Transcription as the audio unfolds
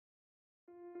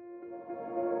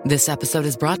This episode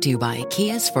is brought to you by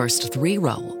Kia's first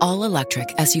 3-row, all-electric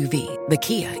SUV, the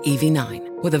Kia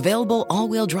EV9, with available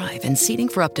all-wheel drive and seating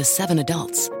for up to 7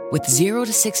 adults, with 0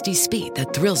 to 60 speed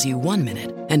that thrills you 1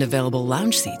 minute and available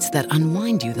lounge seats that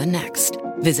unwind you the next.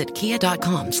 Visit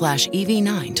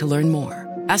kia.com/EV9 to learn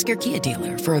more. Ask your Kia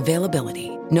dealer for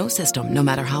availability. No system, no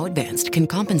matter how advanced, can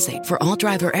compensate for all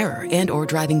driver error and or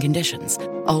driving conditions.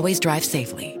 Always drive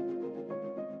safely.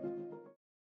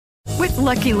 With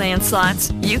Lucky Land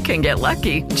Slots, you can get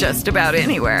lucky just about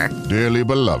anywhere. Dearly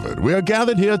beloved, we are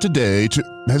gathered here today to...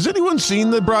 Has anyone seen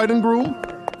the bride and groom?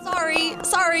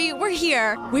 Sorry, we're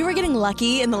here. We were getting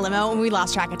lucky in the limo and we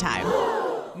lost track of time.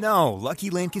 No,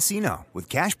 Lucky Land Casino, with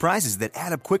cash prizes that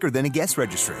add up quicker than a guest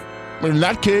registry. In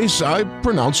that case, I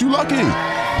pronounce you lucky.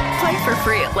 Play for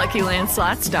free at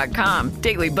LuckyLandSlots.com.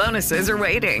 Daily bonuses are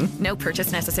waiting. No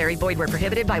purchase necessary. Void where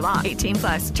prohibited by law.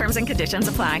 18+. Terms and conditions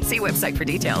apply. See website for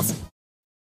details.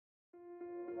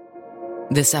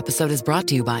 This episode is brought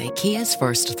to you by Kia's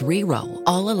first 3-row,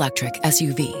 all-electric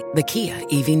SUV, the Kia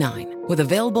EV9, with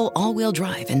available all-wheel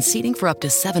drive and seating for up to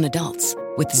 7 adults,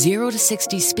 with 0 to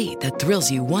 60 speed that thrills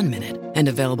you 1 minute and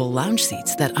available lounge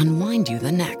seats that unwind you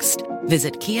the next.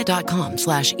 Visit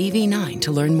kia.com/EV9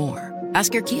 to learn more.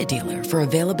 Ask your Kia dealer for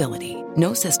availability.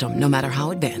 No system, no matter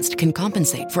how advanced, can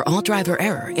compensate for all driver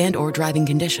error and or driving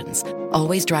conditions.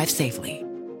 Always drive safely.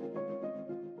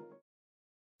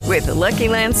 With the Lucky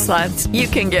Land Slots, you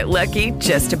can get lucky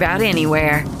just about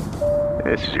anywhere.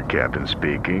 This is your captain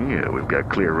speaking. We've got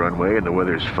clear runway and the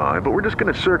weather's fine, but we're just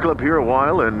going to circle up here a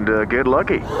while and get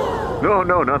lucky.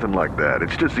 No, nothing like that.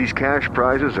 It's just these cash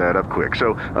prizes add up quick.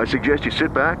 So I suggest you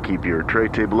sit back, keep your tray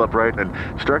table upright, and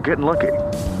start getting lucky.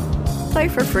 Play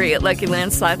for free at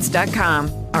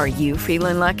LuckyLandSlots.com. Are you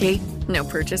feeling lucky? No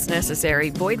purchase necessary.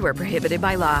 Void where prohibited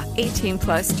by law.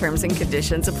 18+ terms and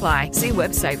conditions apply. See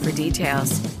website for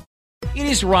details. It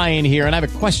is Ryan here, and I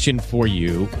have a question for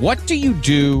you. What do you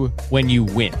do when you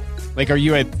win? Like, are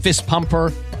you a fist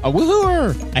pumper, a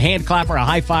woohooer, a hand clapper, a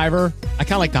high fiver? I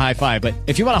kind of like the high five, but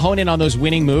if you want to hone in on those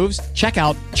winning moves, check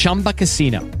out Chumba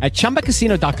Casino. At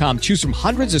ChumbaCasino.com, choose from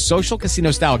hundreds of social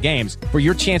casino-style games for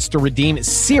your chance to redeem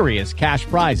serious cash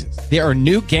prizes. There are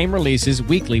new game releases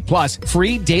weekly, plus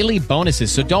free daily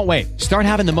bonuses, so don't wait. Start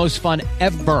having the most fun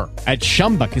ever at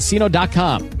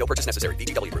ChumbaCasino.com. No purchase necessary.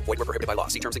 VGW. Void where prohibited by law.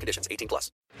 See terms and conditions.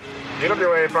 18+.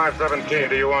 UWA 517,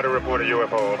 do you want to report a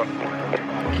UFO? Over.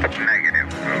 Negative.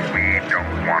 We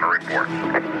don't want to report.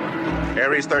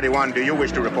 Aries 31, do you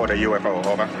wish to report a UFO?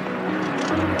 Over.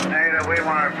 Negative. We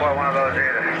want to report one of those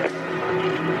either.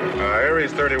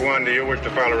 Aries 31, do you wish to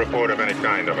file a report of any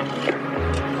kind? Over.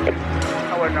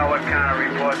 I wouldn't know what kind of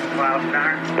report to file,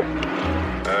 Connor.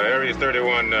 Aries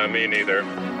 31, me neither.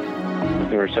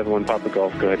 71 Papa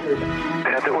Golf, go ahead.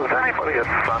 Yeah, there was anybody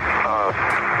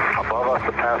above us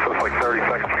that passed us like 30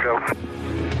 seconds ago.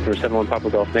 71 Papa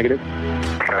Golf, negative.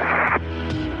 Okay.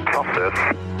 Something did.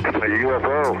 It's a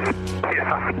UFO.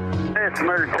 Yeah. Hey, it's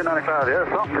emergency 1095. Yeah,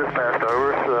 something just passed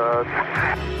over us.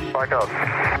 Like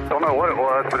don't know what it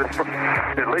was, but it's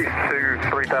at least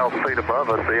 2,000-3,000 feet above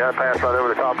us. So yeah, it passed right over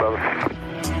the top of us.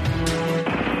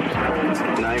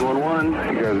 911.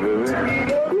 You guys busy?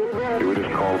 You were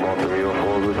just called about the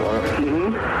UFOs we thought.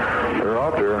 Mm-hmm. They're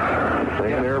out there.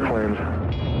 Taking airplanes.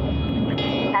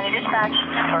 County Dispatch.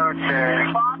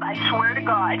 Okay. Bob, I swear to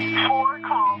God, 4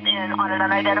 calls in on an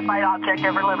unidentified object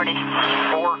over Liberty.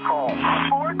 4 calls.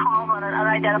 4 calls on an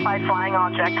unidentified flying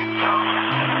object.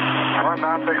 All right,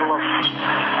 now take a look.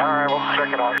 All right, we'll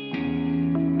check it out.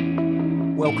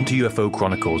 Welcome to UFO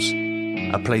Chronicles,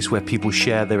 a place where people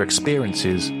share their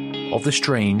experiences of the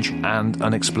strange and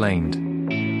unexplained.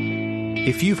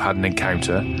 If you've had an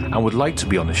encounter and would like to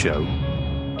be on the show,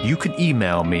 you can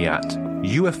email me at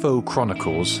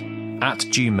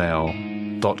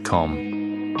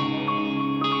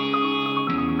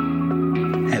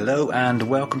ufochronicles@gmail.com. Hello and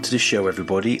welcome to the show,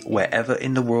 everybody, wherever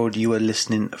in the world you are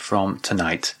listening from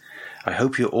tonight. I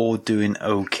hope you're all doing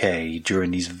okay during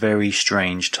these very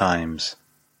strange times.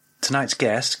 Tonight's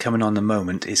guest coming on the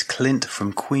moment is Clint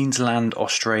from Queensland,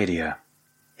 Australia.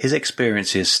 His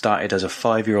experiences started as a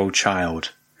 5-year-old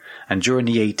child, and during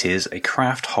the 80s a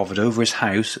craft hovered over his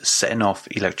house setting off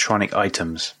electronic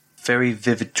items. Very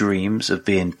vivid dreams of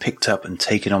being picked up and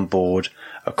taken on board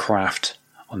a craft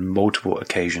on multiple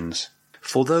occasions.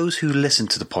 For those who listen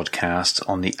to the podcast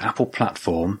on the Apple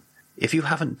platform, if you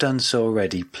haven't done so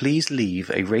already, please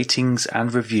leave a ratings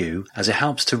and review, as it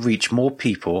helps to reach more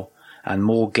people and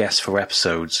more guests for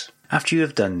episodes. After you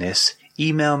have done this,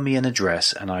 email me an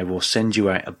address and I will send you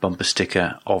out a bumper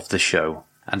sticker of the show.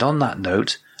 And on that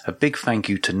note, a big thank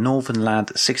you to Northern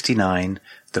Lad 69,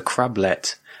 The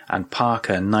Crablet, and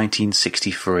Parker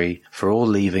 1963 for all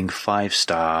leaving 5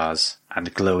 stars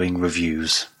and glowing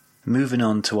reviews. Moving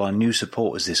on to our new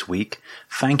supporters this week,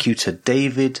 thank you to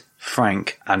David,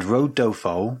 Frank and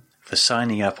Rodolfo for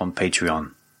signing up on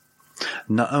Patreon.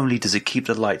 Not only does it keep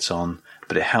the lights on,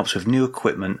 but it helps with new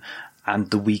equipment and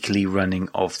the weekly running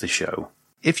of the show.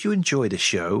 If you enjoy the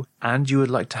show and you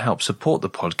would like to help support the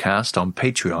podcast on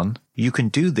Patreon, you can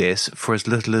do this for as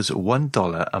little as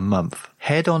 $1 a month.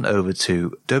 Head on over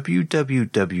to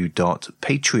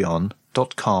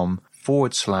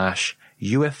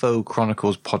www.patreon.com/UFO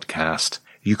Chronicles Podcast.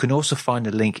 You can also find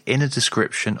a link in the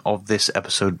description of this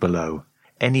episode below.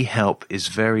 Any help is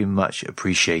very much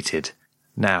appreciated.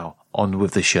 Now, on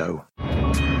with the show.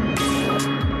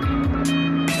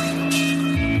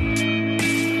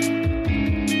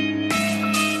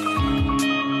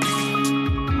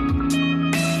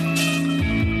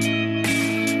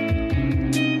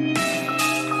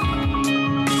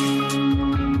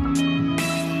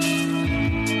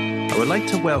 I would like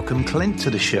to welcome Clint to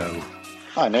the show.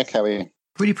 Hi, Nick. How are you?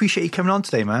 Really appreciate you coming on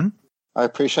today, man. I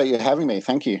appreciate you having me.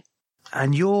 Thank you.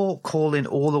 And you're calling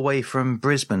all the way from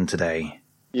Brisbane today.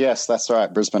 Yes, that's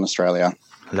right. Brisbane, Australia.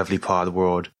 Lovely part of the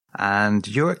world. And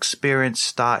your experience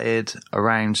started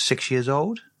around 6 years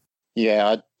old?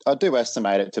 Yeah, I do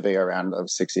estimate it to be around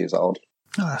 6 years old.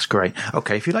 Oh, that's great.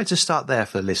 Okay, if you'd like to start there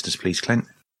for the listeners, please, Clint.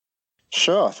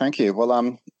 Sure, thank you. Well,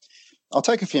 I'll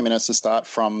take a few minutes to start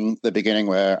from the beginning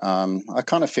where I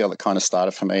kind of feel it kind of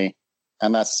started for me.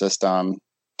 And that's just to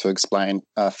explain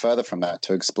further from that,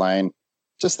 to explain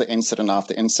just the incident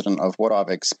after incident of what I've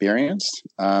experienced.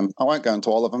 I won't go into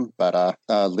all of them, but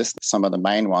list some of the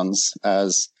main ones.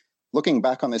 As looking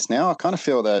back on this now, I kind of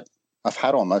feel that I've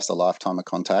had almost a lifetime of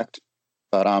contact.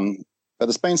 But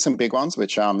there's been some big ones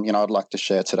which I'd like to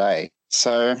share today.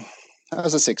 So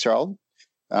as a 6-year-old,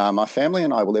 my family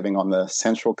and I were living on the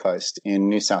Central Coast in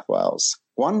New South Wales.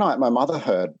 One night, my mother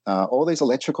heard all these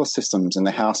electrical systems in the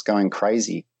house going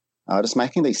crazy, just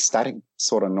making these static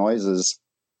sort of noises.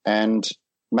 And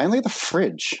mainly the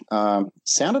fridge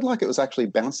sounded like it was actually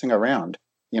bouncing around,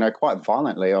 quite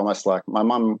violently, almost like my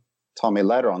mum told me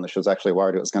later on that she was actually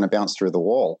worried it was going to bounce through the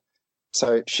wall.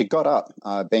 So she got up,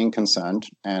 being concerned,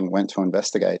 and went to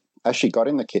investigate. As she got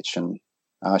in the kitchen,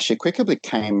 she quickly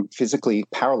became physically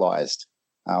paralyzed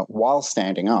while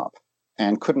standing up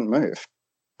and couldn't move.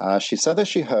 She said that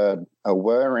she heard a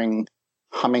whirring,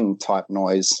 humming type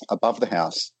noise above the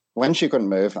house. When she couldn't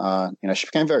move, she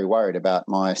became very worried about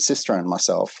my sister and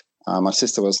myself. My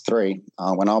sister was 3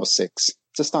 when I was 6.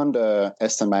 Just under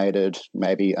estimated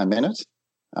maybe a minute,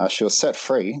 she was set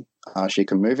free. She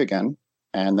could move again,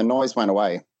 and the noise went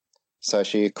away. So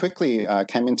she quickly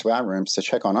came into our rooms to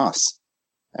check on us,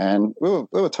 and we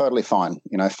were totally fine,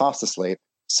 fast asleep.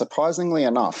 Surprisingly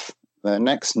enough, the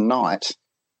next night,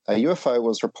 a UFO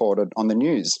was reported on the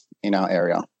news in our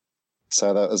area.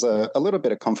 So there was a little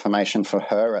bit of confirmation for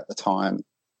her at the time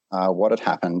what had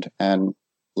happened. And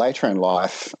later in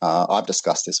life, I've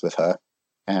discussed this with her.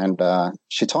 And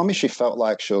she told me she felt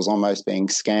like she was almost being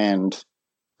scanned.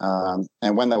 And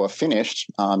when they were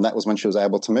finished, that was when she was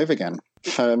able to move again.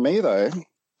 For me, though,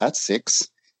 at 6,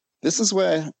 this is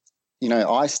where,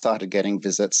 I started getting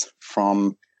visits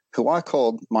from who I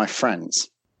called my friends.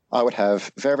 I would have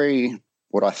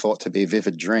what I thought to be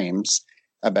vivid dreams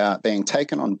about being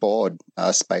taken on board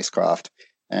a spacecraft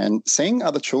and seeing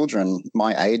other children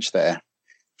my age there.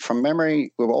 From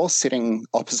memory, we were all sitting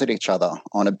opposite each other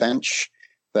on a bench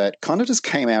that kind of just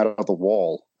came out of the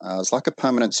wall. It was like a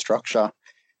permanent structure,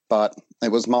 but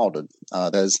it was molded.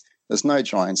 There's no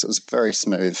joints. It was very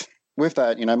smooth. With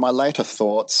that, my later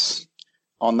thoughts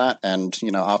on that and,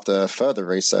 after further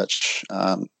research,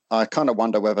 I kind of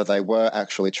wonder whether they were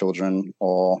actually children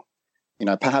or,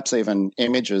 perhaps even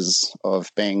images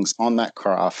of beings on that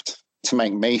craft to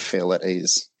make me feel at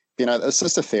ease. It's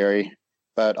just a theory,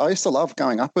 but I used to love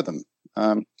going up with them.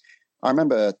 I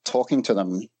remember talking to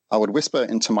them. I would whisper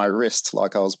into my wrist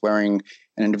like I was wearing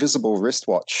an invisible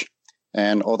wristwatch.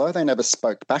 And although they never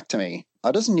spoke back to me,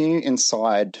 I just knew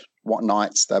inside what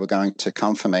nights they were going to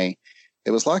come for me.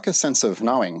 It was like a sense of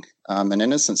knowing, an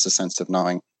innocence, a sense of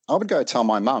knowing. I would go tell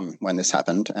my mum when this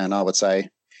happened, and I would say,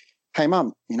 "Hey,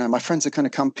 Mum, my friends are going to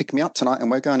come pick me up tonight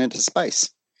and we're going into space."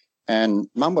 And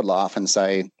Mum would laugh and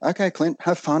say, "Okay, Clint,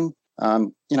 have fun."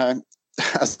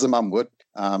 As the mum would,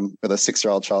 with a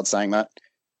 6-year-old child saying that.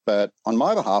 But on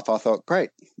my behalf, I thought,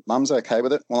 great, Mum's okay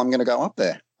with it. Well, I'm going to go up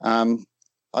there. I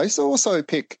used to also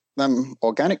pick them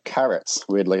organic carrots,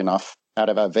 weirdly enough, out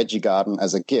of our veggie garden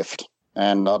as a gift.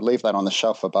 And I'd leave that on the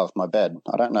shelf above my bed.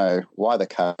 I don't know why the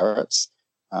carrots,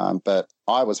 but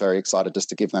I was very excited just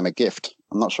to give them a gift.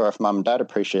 I'm not sure if mum and dad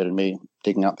appreciated me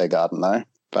digging up their garden though.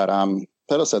 But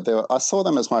also, I saw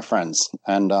them as my friends,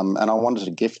 and I wanted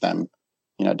to gift them,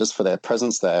 just for their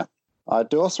presence there. I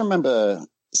do also remember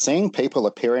seeing people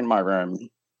appear in my room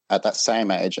at that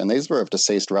same age, and these were of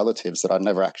deceased relatives that I'd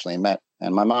never actually met.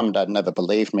 And my mum and dad never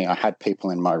believed me I had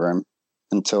people in my room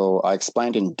until I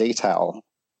explained in detail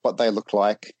what they looked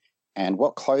like and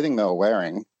what clothing they were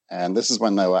wearing. And this is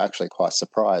when they were actually quite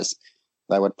surprised.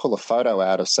 They would pull a photo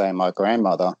out of, say, my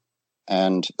grandmother,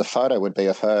 and the photo would be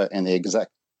of her in the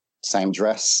exact same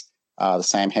dress, the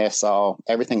same hairstyle,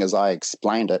 everything as I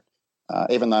explained it,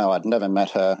 even though I'd never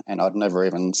met her and I'd never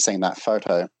even seen that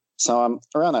photo. So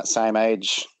around that same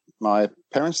age, my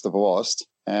parents divorced,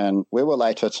 and we were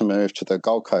later to move to the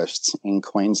Gold Coast in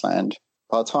Queensland.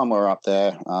 By the time we were up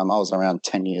there, I was around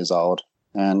 10 years old.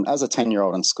 And as a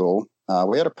 10-year-old in school,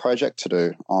 we had a project to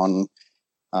do on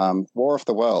War of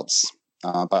the Worlds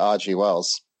by R.G.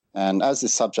 Wells. And as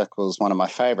this subject was one of my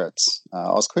favourites,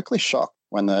 I was quickly shocked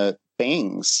when the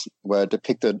beings were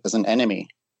depicted as an enemy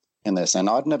in this. And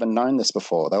I'd never known this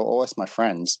before. They were always my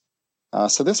friends.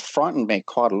 So this frightened me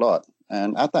quite a lot.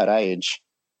 And at that age,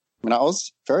 I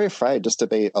was very afraid just to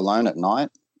be alone at night.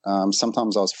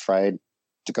 Sometimes I was afraid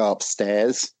to go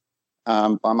upstairs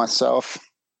by myself.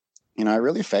 It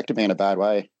really affected me in a bad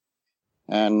way.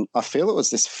 And I feel it was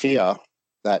this fear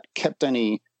that kept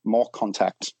any more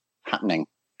contact happening.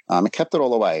 It kept it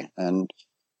all away. And,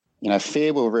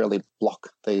 fear will really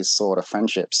block these sort of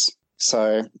friendships.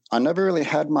 So I never really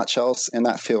had much else in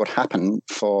that field happen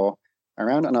for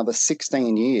around another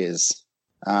 16 years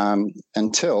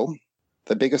until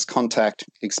the biggest contact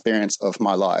experience of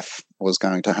my life was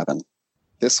going to happen.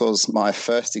 This was my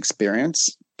first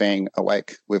experience being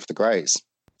awake with the Greys.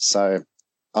 So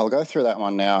I'll go through that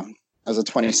one now. As a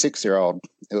 26-year-old,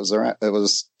 it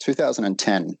was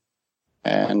 2010,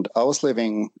 and I was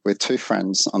living with two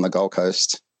friends on the Gold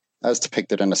Coast, as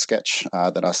depicted in a sketch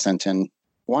that I sent in.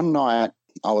 One night,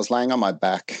 I was laying on my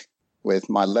back with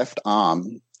my left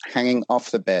arm hanging off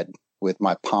the bed with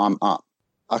my palm up.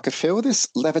 I could feel this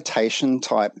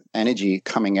levitation-type energy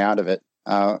coming out of it.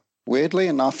 Weirdly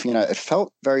enough, it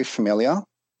felt very familiar.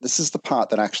 This is the part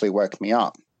that actually woke me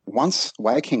up. Once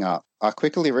waking up, I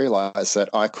quickly realized that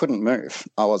I couldn't move.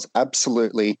 I was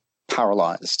absolutely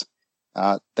paralyzed.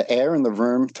 The air in the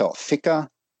room felt thicker.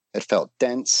 It felt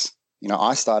dense.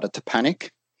 I started to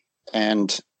panic,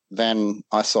 and then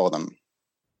I saw them.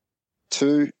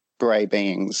 Two grey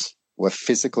beings were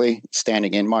physically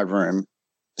standing in my room,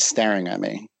 staring at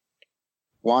me.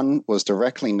 One was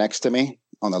directly next to me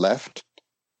on the left,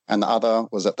 and the other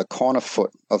was at the corner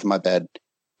foot of my bed,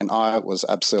 and I was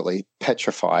absolutely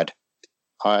petrified.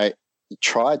 I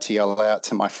tried to yell out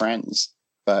to my friends,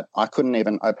 but I couldn't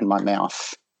even open my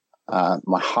mouth.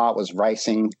 My heart was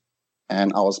racing,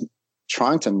 and I was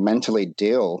trying to mentally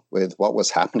deal with what was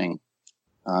happening.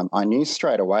 I knew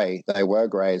straight away they were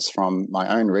Greys from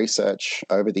my own research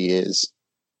over the years,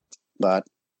 but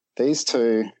these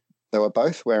two, they were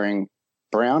both wearing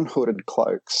brown hooded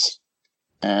cloaks,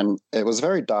 and it was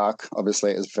very dark.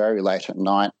 Obviously, it was very late at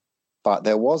night, but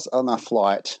there was enough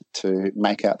light to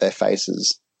make out their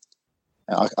faces.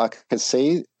 I could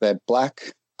see their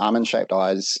black almond-shaped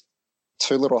eyes,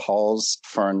 two little holes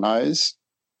for a nose,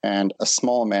 and a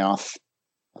small mouth.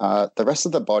 The rest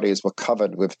of the bodies were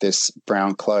covered with this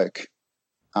brown cloak.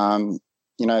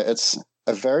 It's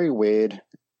a very weird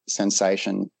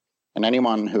sensation, and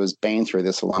anyone who has been through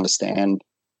this will understand.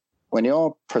 When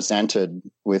you're presented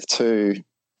with two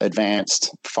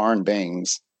advanced foreign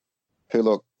beings who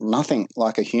look nothing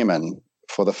like a human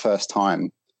for the first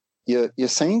time, you're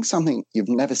seeing something you've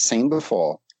never seen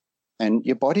before, and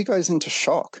your body goes into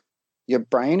shock. Your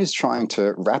brain is trying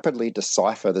to rapidly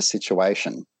decipher the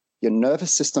situation. Your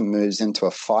nervous system moves into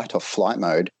a fight or flight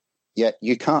mode, yet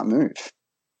you can't move.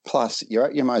 Plus, you're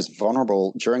at your most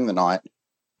vulnerable during the night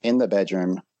in the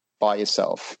bedroom by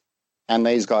yourself, and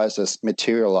these guys just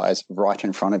materialize right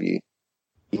in front of you.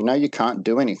 You can't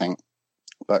do anything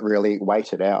but really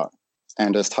wait it out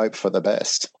and just hope for the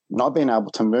best. Not being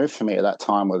able to move for me at that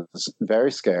time was very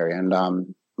scary. And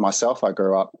myself, I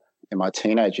grew up in my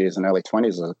teenage years and early 20s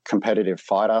as a competitive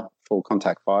fighter, full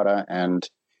contact fighter, and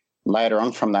later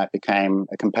on from that became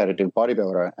a competitive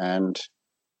bodybuilder. And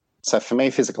so for me,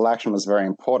 physical action was very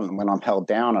important. When I'm held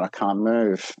down and I can't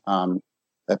move,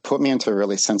 it put me into a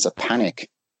really sense of panic.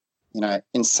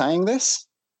 In saying this,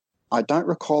 I don't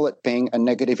recall it being a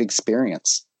negative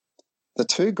experience. The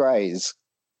two Greys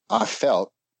I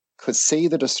felt could see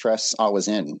the distress I was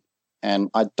in, and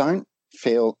I don't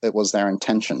feel it was their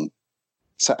intention.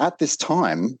 So at this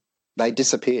time, they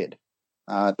disappeared.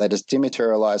 They just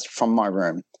dematerialized from my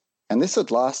room, And this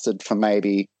had lasted for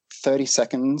maybe 30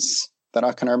 seconds that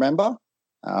I can remember,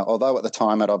 although at the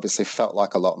time it obviously felt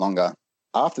like a lot longer.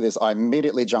 After this, I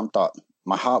immediately jumped up.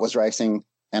 My heart was racing,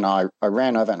 and I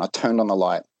ran over and I turned on the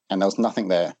light, and there was nothing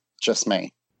there, just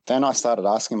me. Then I started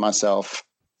asking myself,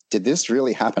 did this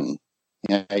really happen?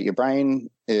 You know, your brain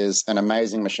is an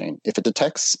amazing machine. If it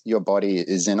detects your body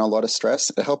is in a lot of stress,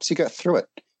 it helps you get through it.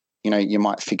 You know, you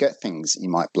might forget things. You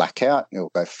might black out.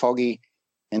 You'll go foggy.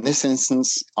 In this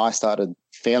instance, I started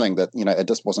feeling that, you know, it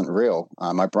just wasn't real.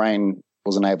 My brain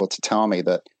wasn't able to tell me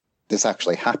that this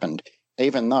actually happened,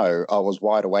 even though I was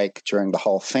wide awake during the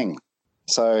whole thing.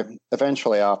 So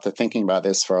eventually, after thinking about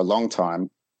this for a long time,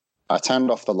 I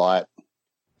turned off the light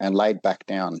and laid back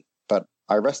down. But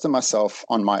I rested myself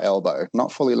on my elbow,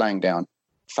 not fully laying down,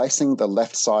 facing the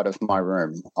left side of my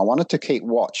room. I wanted to keep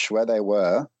watch where they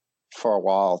were for a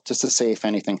while just to see if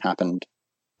anything happened.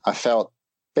 I felt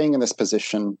being in this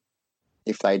position,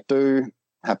 if they do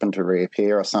happen to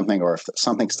reappear or something, or if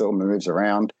something still moves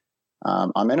around,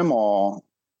 I'm in a more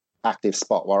active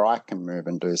spot where I can move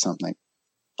and do something.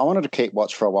 I wanted to keep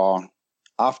watch for a while.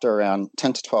 After around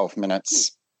 10 to 12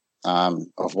 minutes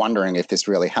of wondering if this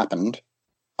really happened,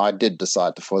 I did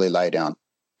decide to fully lay down.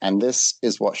 And this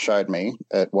is what showed me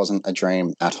it wasn't a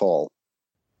dream at all.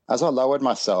 As I lowered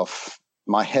myself,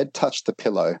 my head touched the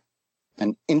pillow,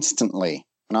 and instantly,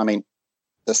 and I mean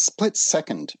the split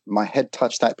second my head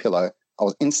touched that pillow, I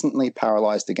was instantly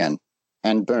paralyzed again.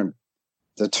 And boom,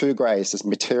 the two greys just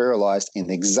materialized in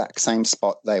the exact same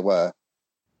spot they were.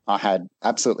 I had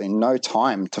absolutely no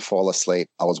time to fall asleep.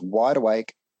 I was wide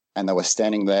awake, and they were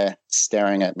standing there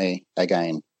staring at me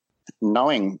again.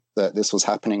 Knowing that this was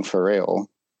happening for real,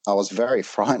 I was very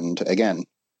frightened again.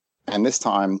 And this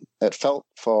time, it felt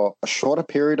for a shorter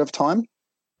period of time.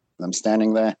 Them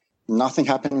standing there, nothing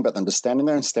happening but them just standing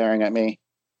there and staring at me,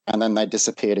 and then they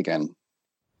disappeared again.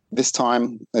 This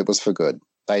time, it was for good.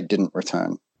 They didn't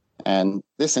return. And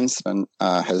this incident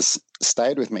has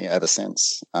stayed with me ever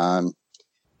since.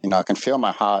 You know, I can feel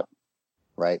my heart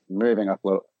rate moving up a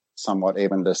little, somewhat,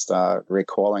 even just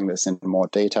recalling this in more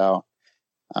detail.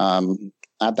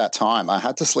 At that time, I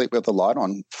had to sleep with the light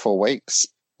on for weeks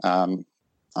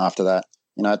after that.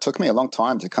 You know, it took me a long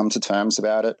time to come to terms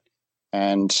about it,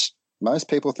 and most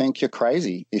people think you're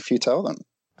crazy if you tell them.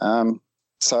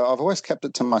 So I've always kept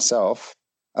it to myself,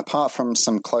 apart from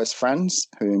some close friends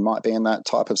who might be in that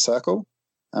type of circle.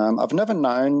 I've never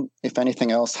known if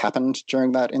anything else happened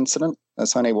during that incident.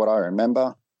 That's only what I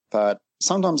remember. But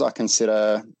sometimes I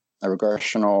consider a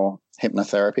regressional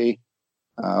hypnotherapy.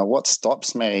 What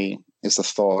stops me is the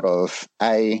thought of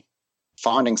A,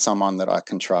 finding someone that I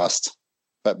can trust,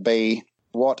 but B,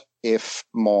 what if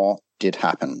more did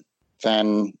happen?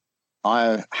 Then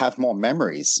I have more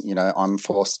memories, you know, I'm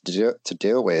forced to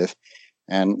deal with.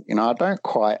 And, you know, I don't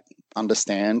quite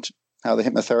understand how the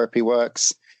hypnotherapy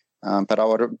works, but I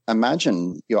would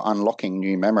imagine you're unlocking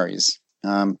new memories.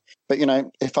 But, you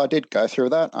know, if I did go through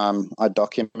that, I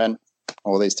document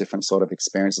all these different sort of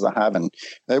experiences I have, and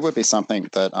it would be something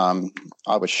that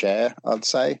I would share, I'd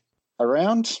say.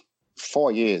 Around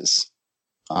 4 years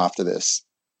after this,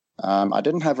 I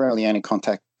didn't have really any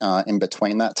contact in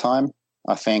between that time.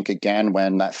 I think, again,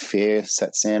 when that fear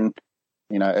sets in,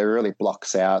 you know, it really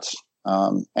blocks out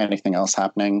anything else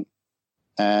happening.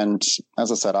 And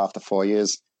as I said, after 4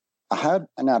 years, I had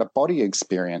an out-of-body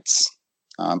experience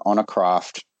on a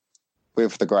craft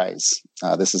with the Greys.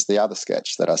 This is the other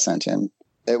sketch that I sent in.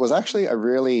 It was actually a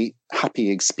really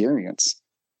happy experience.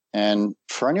 And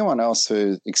for anyone else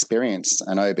who experienced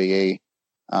an OBE,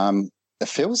 it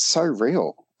feels so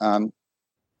real.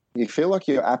 You feel like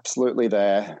you're absolutely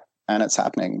there and it's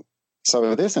happening. So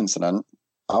with this incident,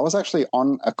 I was actually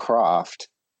on a craft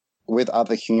with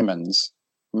other humans,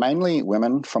 mainly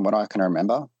women from what I can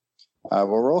remember.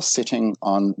 We're all sitting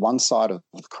on one side of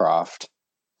the craft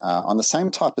on the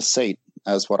same type of seat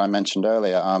as what I mentioned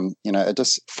earlier. You know, it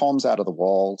just forms out of the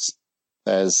walls.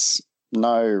 There's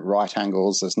no right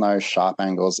angles. There's no sharp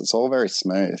angles. It's all very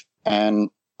smooth. And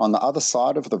on the other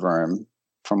side of the room,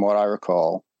 from what I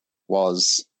recall,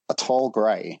 was a tall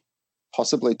grey,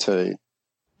 possibly two.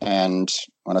 And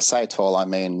when I say tall, I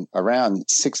mean around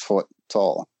 6 foot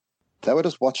tall. They were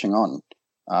just watching on,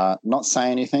 not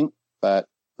saying anything, but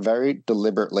very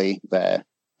deliberately there.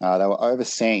 They were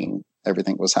overseeing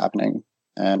everything that was happening.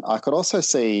 And I could also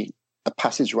see a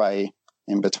passageway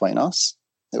in between us.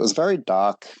 It was very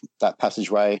dark, that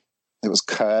passageway. It was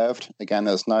curved. Again,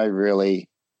 there's no really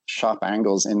sharp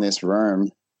angles in this room.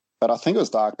 But I think it was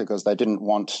dark because they didn't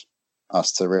want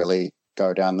us to really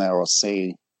go down there or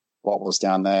see what was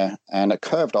down there. And it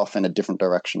curved off in a different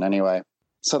direction anyway.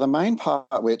 So the main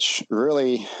part which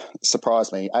really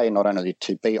surprised me, A, not only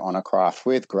to be on a craft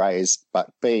with greys,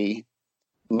 but B,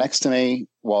 next to me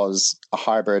was a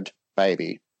hybrid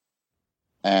baby.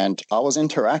 And I was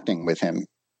interacting with him.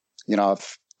 You know,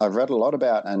 I've read a lot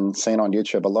about and seen on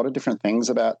YouTube a lot of different things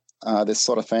about this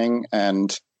sort of thing.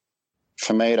 And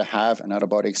for me to have an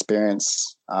out-of-body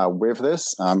experience with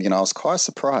this, I was quite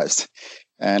surprised.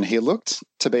 And he looked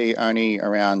to be only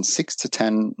around 6 to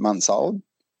 10 months old.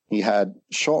 He had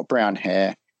short brown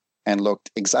hair and looked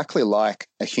exactly like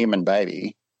a human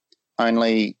baby,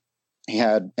 only he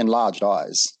had enlarged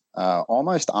eyes,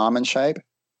 almost almond shape,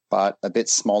 but a bit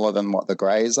smaller than what the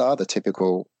greys are, the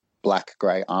typical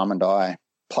black-grey almond eye.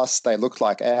 Plus, they looked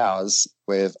like ours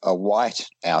with a white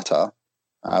outer,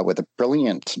 with a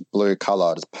brilliant blue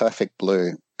colour, just perfect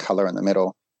blue colour in the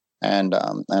middle, and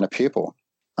a pupil.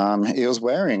 He was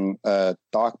wearing a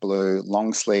dark blue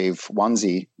long-sleeve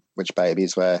onesie, which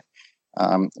babies wear,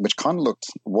 which kind of looked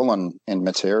woolen in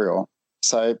material.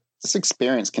 So this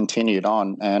experience continued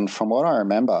on, and from what I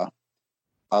remember,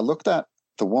 I looked at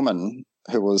the woman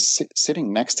who was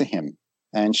sitting next to him,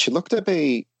 and she looked to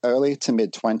be early to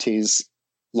mid-20s,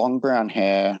 long brown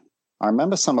hair. I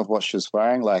remember some of what she was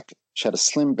wearing, like she had a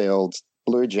slim build,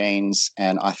 blue jeans,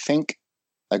 and I think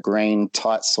a green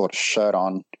tight sort of shirt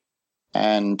on.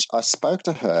 And I spoke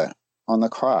to her on the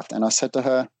craft, and I said to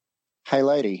her, "Hey,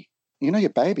 lady, you know your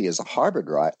baby is a hybrid,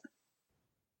 right?"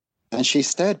 And she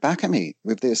stared back at me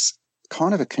with this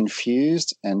kind of a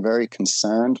confused and very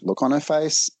concerned look on her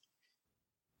face.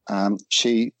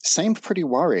 She seemed pretty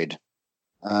worried.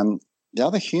 The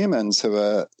other humans who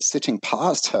were sitting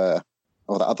past her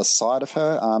or the other side of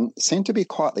her seemed to be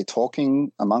quietly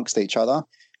talking amongst each other.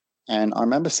 And I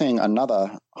remember seeing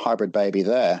another hybrid baby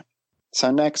there. So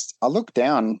next, I looked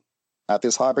down at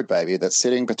this hybrid baby that's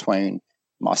sitting between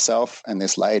myself and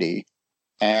this lady,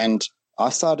 and I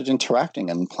started interacting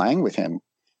and playing with him.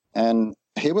 And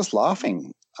he was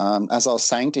laughing as I was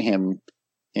saying to him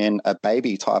in a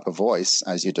baby type of voice,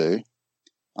 as you do.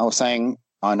 I was saying,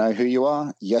 "I know who you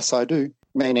are. Yes, I do."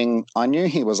 Meaning I knew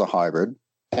he was a hybrid,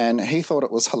 and he thought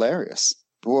it was hilarious.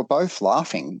 We were both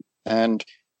laughing, and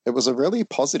it was a really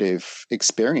positive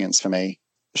experience for me.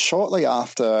 Shortly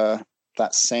after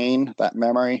that scene, that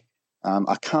memory,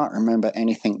 I can't remember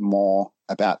anything more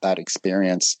about that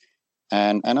experience.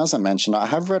 And as I mentioned, I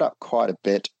have read up quite a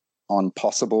bit on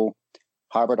possible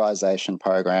hybridization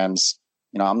programs.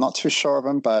 I'm not too sure of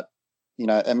them, but,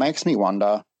 it makes me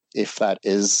wonder if that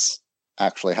is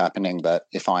actually happening, that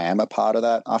if I am a part of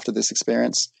that after this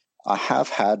experience. I have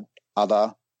had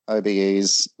other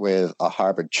OBEs with a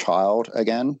hybrid child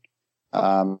again,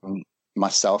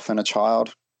 myself and a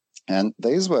child, and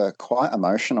these were quite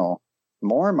emotional,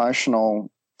 more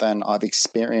emotional than I've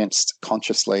experienced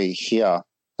consciously here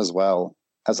as well.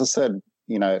 As I said,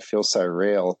 it feels so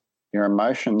real. Your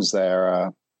emotions there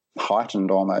are heightened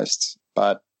almost,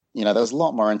 but, there's a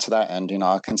lot more into that, and,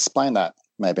 I can explain that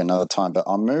maybe another time, but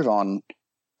I'll move on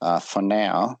for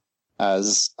now.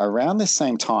 As around this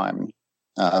same time,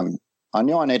 I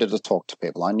knew I needed to talk to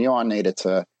people. I knew I needed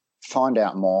to find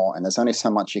out more, and there's only so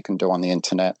much you can do on the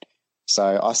internet.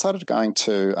 So I started going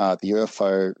to the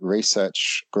UFO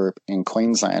research group in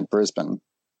Queensland, Brisbane,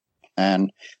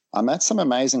 and I met some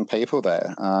amazing people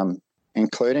there,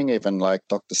 including even like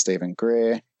Dr. Stephen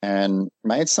Greer, and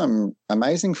made some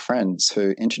amazing friends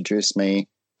who introduced me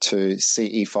to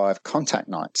CE5 contact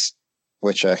nights,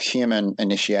 which are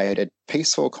human-initiated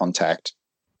peaceful contact,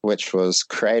 which was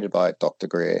created by Dr.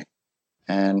 Greer.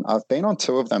 And I've been on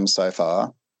 2 of them so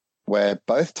far, where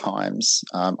both times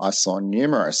I saw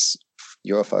numerous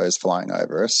UFOs flying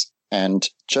over us. And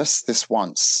just this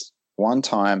one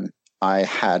time, I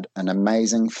had an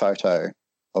amazing photo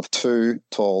of 2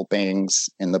 tall beings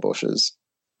in the bushes.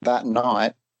 That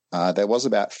night, there was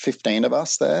about 15 of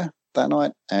us there that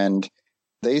night, and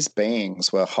these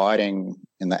beings were hiding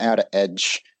in the outer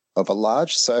edge of a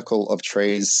large circle of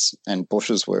trees and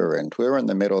bushes we were in. We were in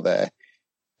the middle there.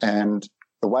 And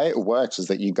the way it works is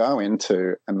that you go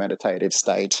into a meditative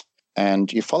state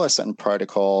and you follow certain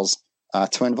protocols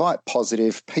to invite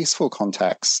positive, peaceful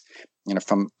contacts,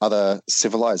 from other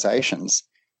civilizations.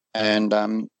 And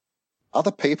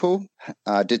other people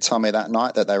did tell me that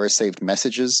night that they received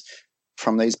messages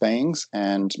from these beings.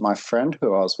 And my friend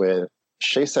who I was with,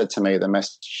 she said to me the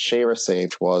message she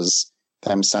received was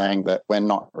them saying that we're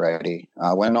not ready.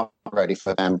 We're not ready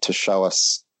for them to show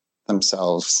us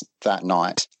themselves that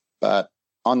night. But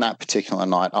on that particular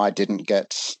night, I didn't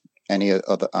get any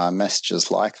other messages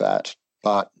like that.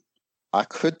 But I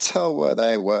could tell where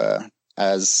they were,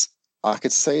 as I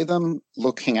could see them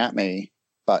looking at me,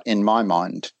 but in my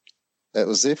mind. It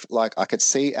was if like I could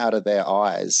see out of their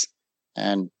eyes,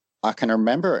 and I can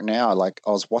remember it now. Like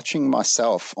I was watching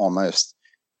myself almost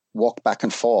walk back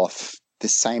and forth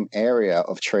this same area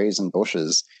of trees and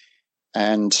bushes.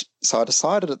 And so I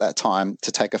decided at that time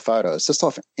to take a photo. It's just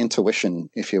off intuition,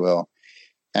 if you will.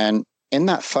 And in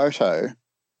that photo,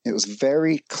 it was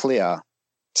very clear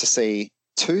to see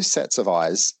two sets of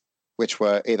eyes, which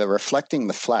were either reflecting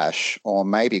the flash or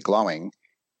maybe glowing.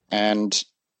 And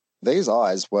these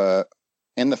eyes were,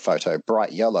 in the photo,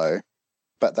 bright yellow,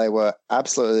 but they were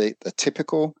absolutely the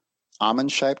typical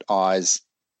almond-shaped eyes,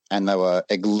 and they were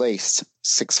at least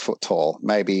 6 foot tall,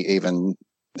 maybe even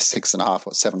 6.5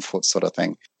 or 7 foot sort of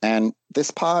thing. And this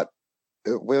part,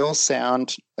 it will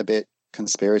sound a bit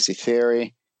conspiracy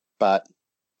theory, but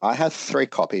I had 3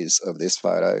 copies of this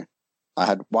photo. I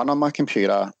had one on my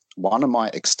computer, one on my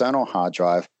external hard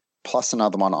drive, plus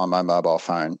another one on my mobile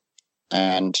phone.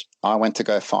 And I went to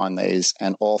go find these,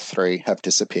 and all 3 have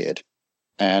disappeared.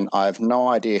 And I have no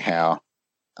idea how.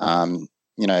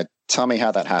 Tell me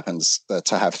how that happens,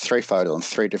 to have 3 photos on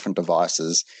 3 different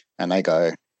devices, and they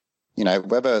go,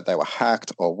 whether they were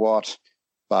hacked or what.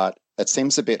 But it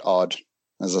seems a bit odd,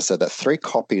 as I said, that 3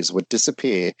 copies would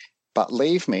disappear, but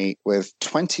leave me with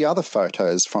 20 other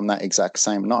photos from that exact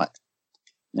same night.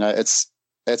 It's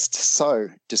so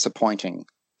disappointing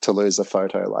to lose a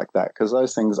photo like that, because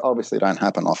those things obviously don't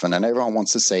happen often, and everyone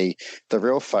wants to see the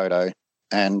real photo.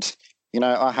 And,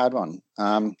 I had one.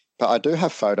 But I do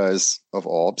have photos of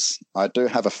orbs. I do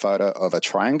have a photo of a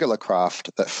triangular craft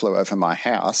that flew over my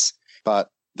house, but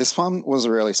this one was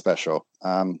really special.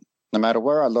 No matter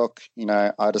where I look,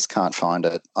 I just can't find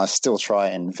it. I still try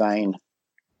in vain,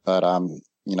 but,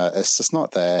 it's just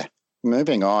not there.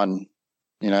 Moving on,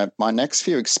 my next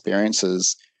few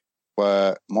experiences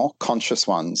were more conscious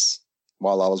ones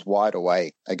while I was wide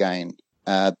awake again.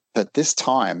 But this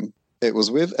time, it was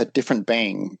with a different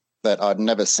being that I'd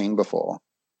never seen before.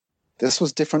 This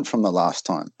was different from the last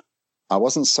time. I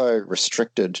wasn't so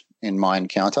restricted in my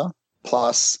encounter.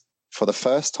 Plus, for the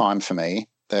first time for me,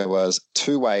 there was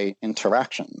 2-way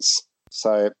interactions.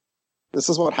 So this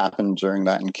is what happened during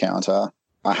that encounter.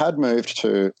 I had moved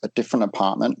to a different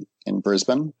apartment in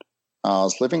Brisbane. I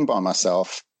was living by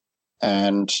myself,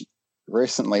 and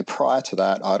recently prior to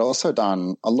that, I'd also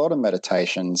done a lot of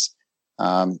meditations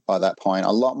by that point,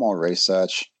 a lot more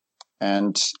research.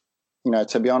 And,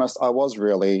 to be honest, I was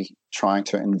really trying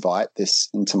to invite this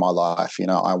into my life.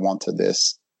 I wanted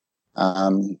this.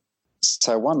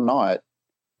 So one night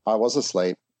I was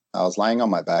asleep. I was laying on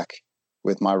my back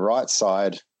with my right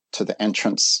side to the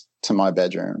entrance to my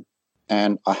bedroom.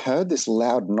 And I heard this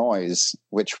loud noise,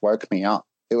 which woke me up.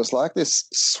 It was like this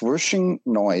swooshing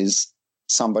noise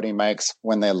somebody makes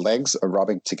when their legs are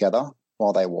rubbing together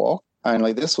while they walk.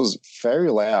 Only this was very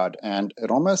loud, and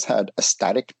it almost had a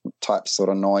static type sort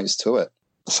of noise to it.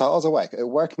 So I was awake. It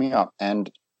woke me up,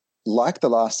 and like the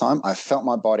last time, I felt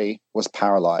my body was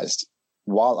paralyzed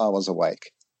while I was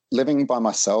awake. Living by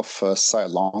myself for so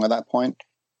long at that point,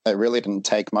 it really didn't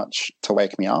take much to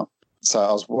wake me up. So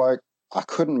I was woke. I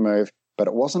couldn't move, but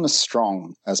it wasn't as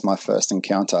strong as my first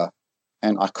encounter,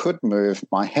 and I could move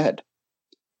my head.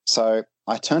 So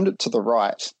I turned it to the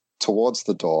right towards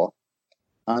the door,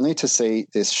 only to see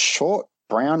this short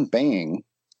brown being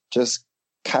just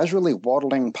casually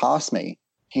waddling past me.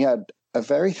 He had a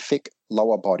very thick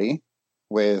lower body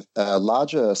with a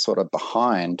larger sort of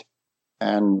behind,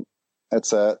 and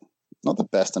it's not the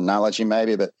best analogy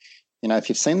maybe, but, if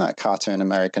you've seen that cartoon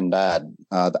American Dad,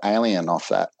 the alien off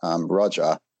that,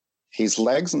 Roger, his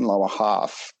legs and lower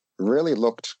half really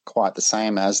looked quite the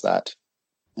same as that,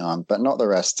 but not the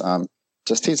rest,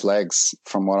 just his legs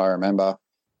from what I remember.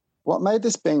 What made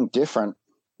this being different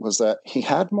was that he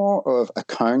had more of a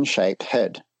cone-shaped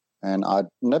head, and I'd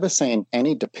never seen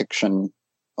any depiction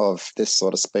of this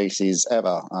sort of species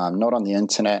ever, not on the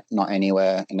internet, not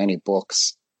anywhere, in any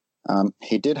books.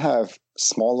 He did have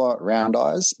smaller round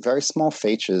eyes, very small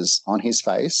features on his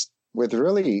face, with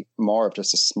really more of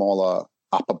just a smaller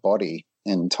upper body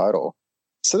in total.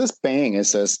 So this being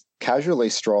is just casually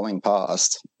strolling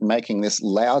past, making this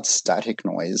loud static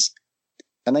noise,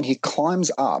 and then he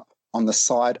climbs up on the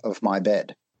side of my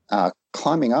bed.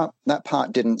 Climbing up, that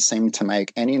part didn't seem to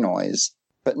make any noise.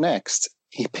 But next,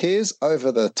 he peers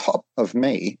over the top of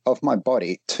me, of my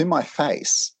body, to my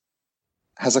face,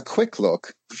 has a quick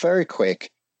look, very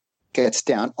quick, gets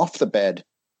down off the bed,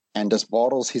 and just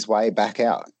waddles his way back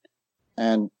out.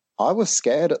 And I was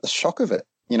scared at the shock of it.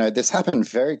 This happened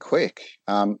very quick.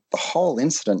 The whole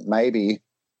incident, maybe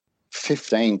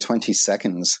 15, 20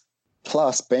 seconds.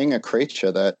 Plus, being a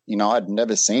creature that, I'd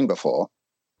never seen before.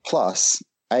 Plus,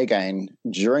 again,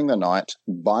 during the night,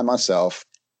 by myself,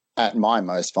 at my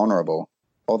most vulnerable.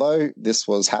 Although this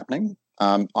was happening,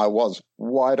 I was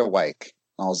wide awake.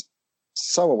 I was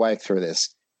so awake through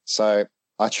this. So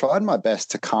I tried my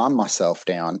best to calm myself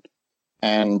down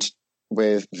and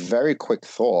with very quick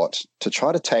thought to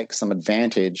try to take some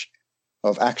advantage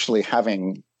of actually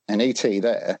having an ET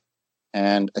there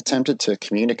and attempted to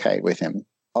communicate with him.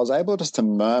 I was able just to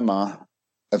murmur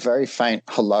a very faint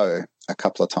hello a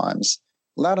couple of times,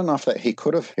 loud enough that he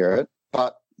could have heard it,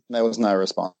 but there was no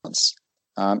response.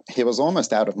 He was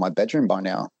almost out of my bedroom by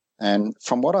now. And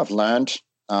from what I've learned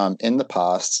in the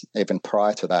past, even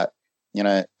prior to that,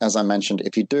 as I mentioned,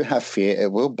 if you do have fear,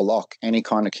 it will block any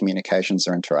kind of communications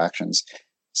or interactions.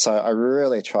 So I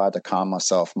really tried to calm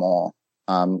myself more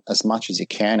as much as you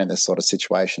can in this sort of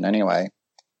situation anyway.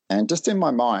 And just in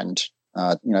my mind,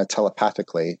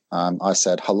 telepathically, I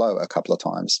said hello a couple of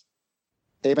times.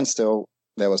 Even still,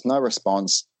 there was no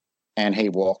response and he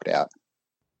walked out.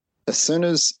 As soon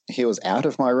as he was out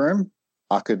of my room,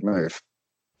 I could move.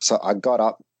 So I got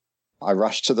up, I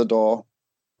rushed to the door,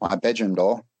 my bedroom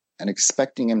door, and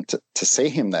expecting him to see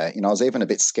him there. I was even a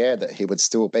bit scared that he would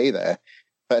still be there,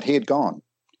 but he had gone.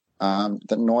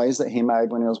 The noise that he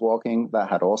made when he was walking, that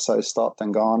had also stopped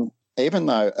and gone. Even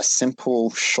though a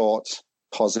simple, short,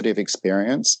 positive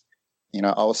experience,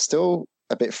 I was still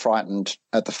a bit frightened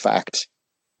at the fact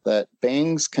that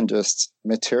beings can just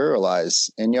materialize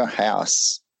in your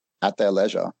house at their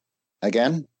leisure.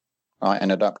 Again, I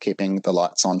ended up keeping the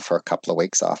lights on for a couple of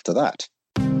weeks after that.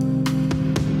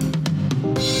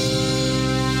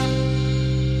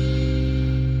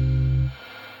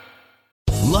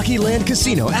 Lucky Land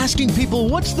Casino, asking people,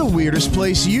 what's the weirdest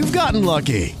place you've gotten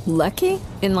lucky? Lucky?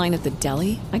 In line at the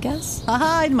deli, I guess?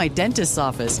 Aha, in my dentist's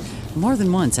office. More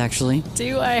than once, actually.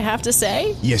 Do I have to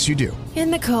say? Yes, you do. In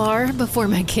the car before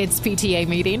my kids' PTA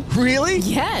meeting. Really?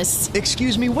 Yes.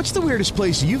 Excuse me, what's the weirdest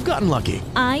place you've gotten lucky?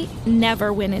 I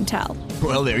never win and tell.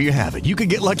 Well, there you have it. You can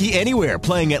get lucky anywhere,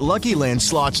 playing at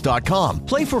LuckyLandSlots.com.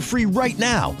 Play for free right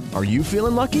now. Are you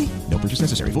feeling lucky? No purchase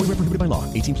necessary. Void where prohibited by law.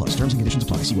 18+. Terms and conditions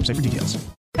apply. See website for details.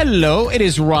 Hello, it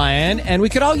is Ryan, and we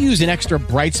could all use an extra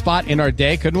bright spot in our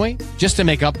day, couldn't we? Just to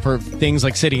make up for things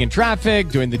like sitting in traffic,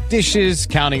 doing the dishes,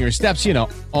 counting your steps,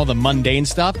 all the mundane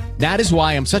stuff. That is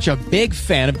why I'm such a big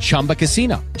fan of Chumba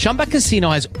Casino. Chumba Casino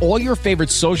has all your favorite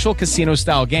social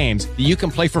casino-style games that you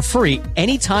can play for free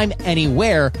anytime,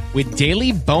 anywhere with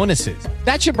daily bonuses.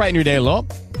 That should brighten your day a little.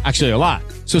 Actually, a lot.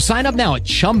 So sign up now at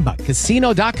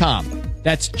ChumbaCasino.com.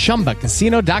 That's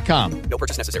ChumbaCasino.com. No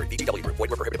purchase necessary. VGW Group.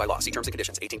 Void where prohibited by law. See terms and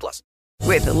conditions. 18+.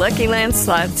 With the Lucky Land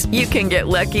Slots, you can get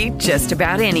lucky just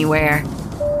about anywhere.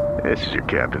 This is your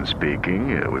captain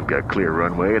speaking. We've got clear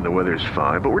runway and the weather's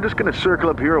fine, but we're just going to circle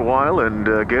up here a while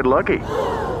and get lucky.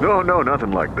 No,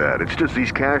 nothing like that. It's just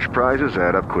these cash prizes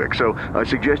add up quick. So I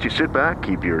suggest you sit back,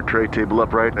 keep your tray table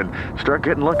upright, and start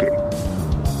getting lucky.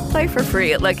 Play for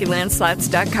free at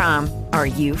LuckyLandSlots.com. Are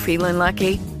you feeling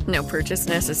lucky? No purchase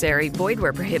necessary. Void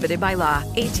where prohibited by law.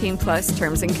 18+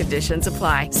 terms and conditions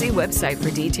apply. See website for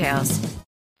details.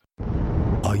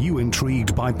 Are you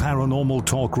intrigued by Paranormal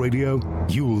Talk Radio?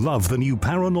 You'll love the new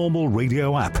Paranormal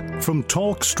Radio app from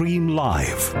TalkStream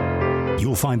Live.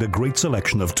 You'll find a great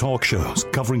selection of talk shows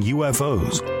covering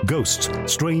UFOs, ghosts,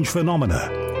 strange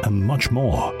phenomena, and much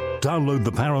more. Download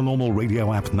the Paranormal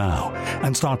Radio app now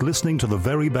and start listening to the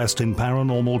very best in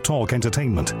paranormal talk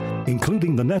entertainment,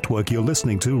 including the network you're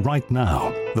listening to right now,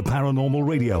 the Paranormal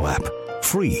Radio app,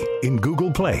 free in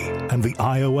Google Play and the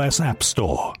iOS App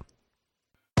Store.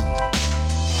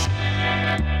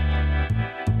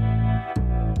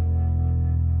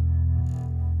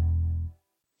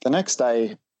 The next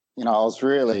day, I was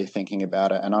really thinking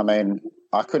about it, and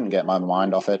I couldn't get my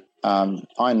mind off it.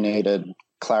 I needed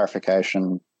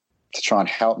clarification to try and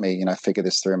help me, figure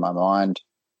this through in my mind.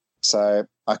 So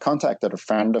I contacted a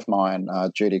friend of mine,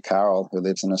 Judy Carroll, who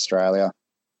lives in Australia,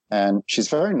 and she's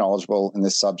very knowledgeable in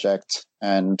this subject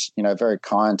and, very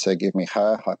kind to give me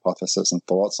her hypothesis and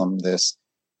thoughts on this.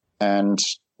 And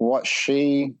what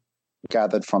she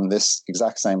gathered from this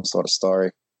exact same sort of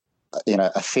story,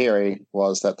 a theory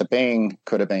was that the being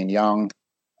could have been young.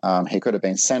 He could have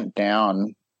been sent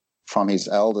down from his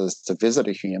elders to visit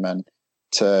a human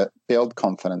to build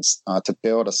confidence, to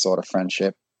build a sort of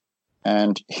friendship.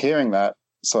 And hearing that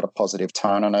sort of positive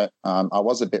tone on it, I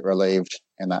was a bit relieved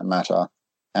in that matter.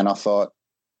 And I thought,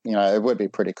 it would be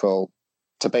pretty cool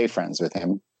to be friends with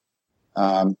him.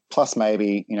 Plus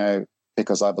maybe,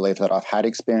 because I believe that I've had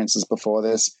experiences before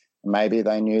this, maybe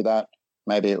they knew that.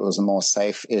 Maybe it was a more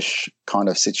safe-ish kind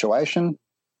of situation,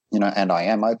 and I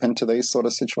am open to these sort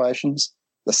of situations.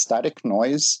 The static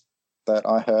noise that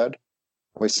I heard,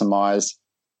 we surmise,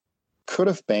 could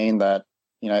have been that,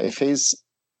 if he's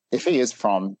if he is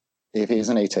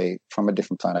an ET from a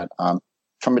different planet,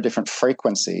 from a different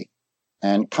frequency,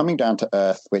 and coming down to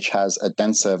Earth, which has a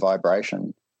denser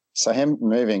vibration. So him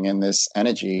moving in this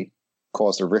energy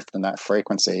caused a rift in that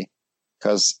frequency,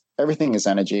 because everything is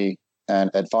energy and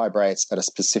it vibrates at a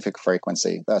specific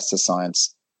frequency. That's the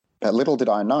science. But little did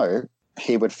I know,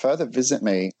 he would further visit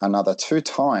me another 2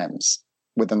 times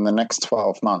within the next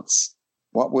 12 months.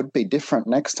 What would be different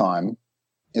next time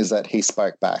is that he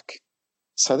spoke back.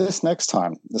 So this next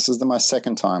time, this is my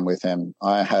second time with him,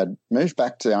 I had moved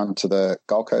back down to the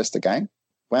Gold Coast again.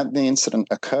 When the incident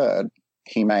occurred,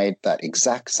 he made that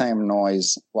exact same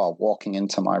noise while walking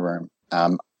into my room,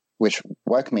 which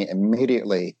woke me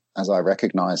immediately as I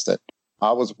recognized it.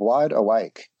 I was wide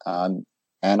awake, and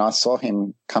I saw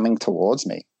him coming towards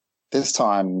me. This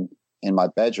time in my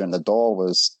bedroom, the door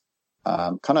was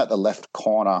kind of at the left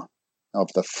corner of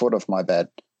the foot of my bed,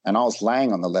 and I was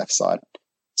laying on the left side.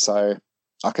 So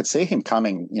I could see him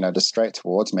coming, just straight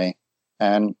towards me,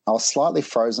 and I was slightly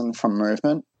frozen from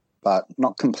movement, but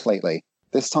not completely.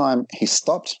 This time he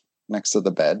stopped next to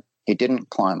the bed. He didn't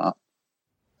climb up.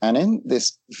 And in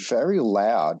this very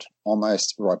loud,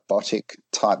 almost robotic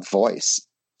type voice,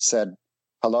 said,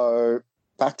 "Hello,"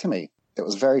 back to me. It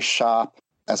was very sharp.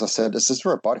 As I said, this is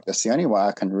robotic. That's the only way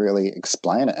I can really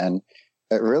explain it. And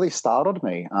it really startled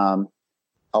me.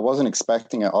 I wasn't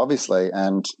expecting it, obviously,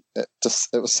 and it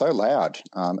was so loud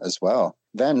as well.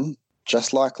 Then,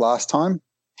 just like last time,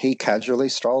 he casually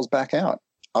strolls back out.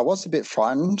 I was a bit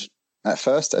frightened at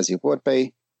first, as you would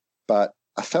be, but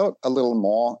I felt a little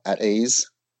more at ease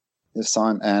this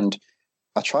time, and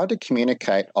I tried to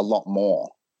communicate a lot more.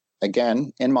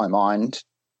 Again, in my mind,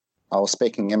 I was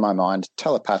speaking in my mind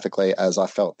telepathically, as I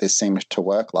felt this seemed to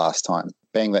work last time,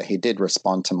 being that he did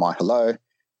respond to my hello.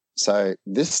 So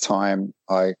this time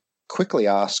I quickly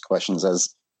asked questions,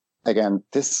 as, again,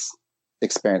 this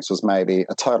experience was maybe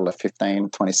a total of 15,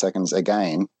 20 seconds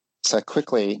again. So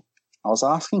quickly I was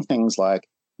asking things like,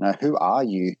 who are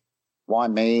you? Why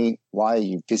me? Why are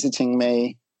you visiting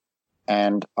me?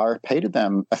 And I repeated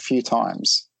them a few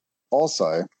times.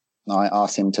 Also, I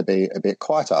asked him to be a bit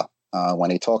quieter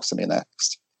when he talks to me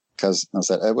next, because I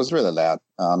said it was really loud,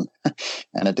 and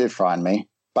it did frighten me.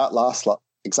 But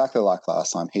exactly like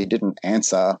last time, he didn't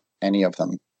answer any of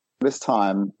them. This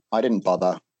time, I didn't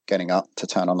bother getting up to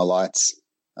turn on the lights.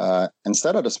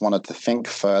 Instead, I just wanted to think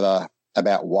further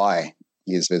about why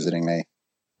he is visiting me,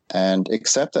 and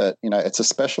accept that, it's a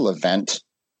special event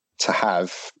to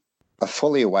have a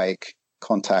fully awake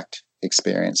contact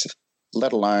experience,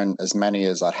 let alone as many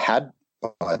as I had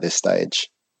by this stage.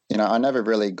 I never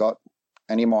really got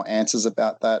any more answers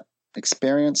about that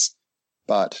experience,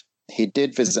 but he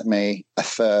did visit me a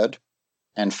third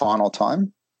and final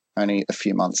time, only a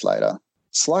few months later.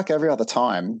 It's like every other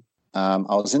time. I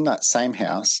was in that same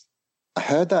house. I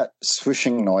heard that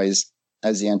swooshing noise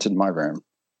as he entered my room,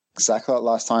 exactly like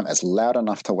last time, as loud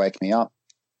enough to wake me up,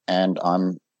 and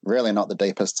I'm really not the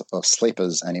deepest of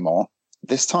sleepers anymore.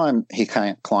 This time he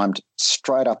climbed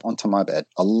straight up onto my bed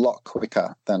a lot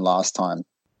quicker than last time,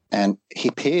 and he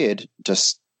peered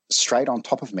just straight on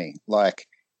top of me, like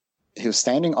he was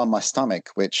standing on my stomach,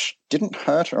 which didn't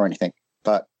hurt or anything,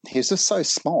 but he was just so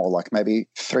small, like maybe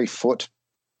 3 foot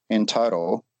in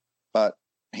total, but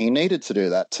he needed to do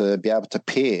that to be able to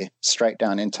peer straight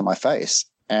down into my face.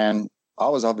 And I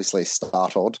was obviously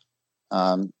startled.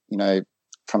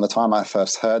 From the time I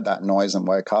first heard that noise and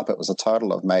woke up, it was a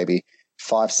total of maybe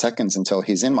 5 seconds until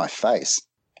he's in my face.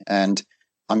 And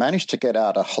I managed to get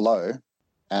out a hello,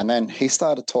 and then he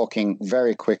started talking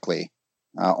very quickly,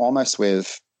 almost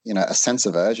with, a sense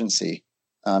of urgency,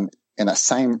 in that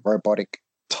same robotic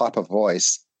type of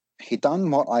voice. He'd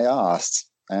done what I asked,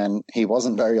 and he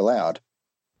wasn't very loud.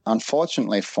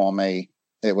 Unfortunately for me,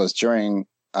 it was during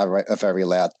a very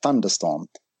loud thunderstorm,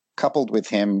 coupled with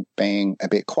him being a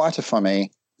bit quieter for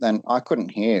me, then I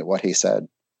couldn't hear what he said.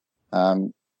 I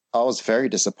was very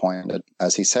disappointed,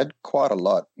 as he said quite a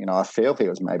lot. I feel he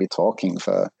was maybe talking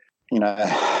for,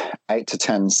 8 to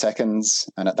 10 seconds,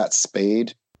 and at that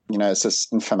speed, it's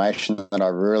just information that I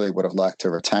really would have liked to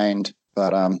have retained.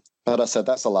 But I said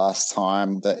that's the last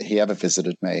time that he ever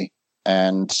visited me.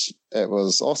 And it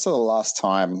was also the last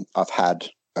time I've had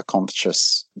a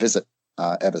conscious visit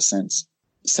ever since.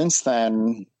 Since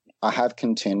then, I have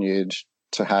continued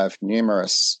to have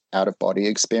numerous out-of-body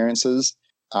experiences.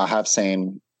 I have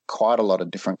seen quite a lot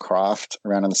of different craft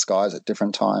around in the skies at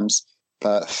different times.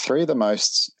 But 3 of the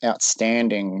most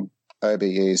outstanding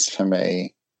OBEs for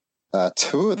me,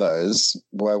 2 of those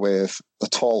were with the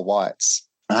tall whites.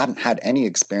 I hadn't had any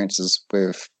experiences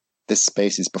with this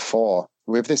species before.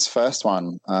 With this first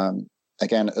one,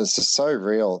 again, it was just so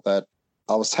real that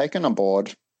I was taken on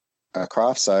board a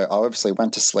craft, so I obviously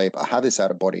went to sleep. I had this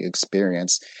out-of-body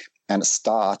experience, and it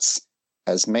starts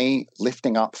as me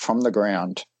lifting up from the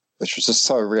ground, which was just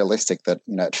so realistic that,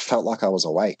 it felt like I was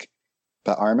awake.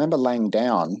 But I remember laying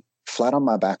down flat on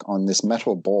my back on this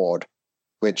metal board,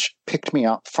 which picked me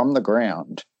up from the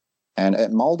ground, and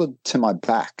it molded to my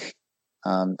back.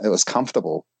 It was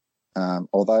comfortable,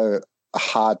 although a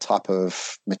hard type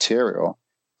of material.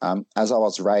 As I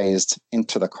was raised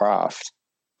into the craft,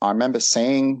 I remember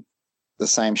seeing the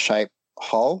same shape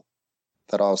hole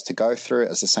that I was to go through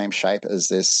as the same shape as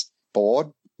this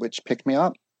board, which picked me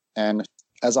up. And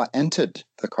as I entered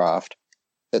the craft,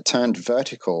 it turned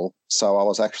vertical, so I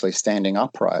was actually standing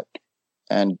upright.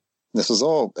 And this was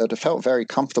all, it felt very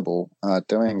comfortable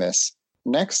doing this.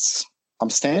 Next, I'm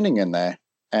standing in there,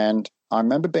 and I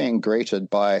remember being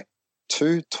greeted by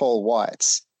two tall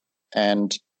whites,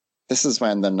 and this is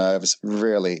when the nerves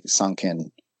really sunk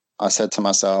in. I said to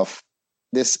myself,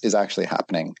 this is actually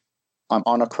happening. I'm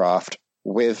on a craft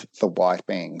with the white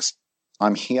beings.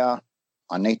 I'm here.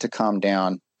 I need to calm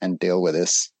down and deal with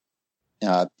this.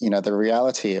 The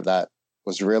reality of that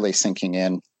was really sinking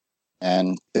in.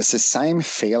 And it's the same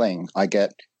feeling I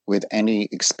get with any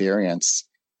experience.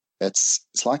 It's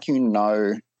like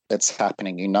it's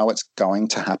happening. It's going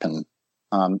to happen.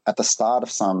 At the start of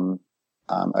some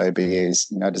OBEs,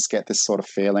 just get this sort of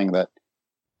feeling that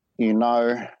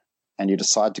and you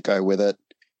decide to go with it.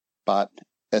 But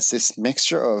it's this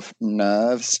mixture of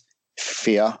nerves,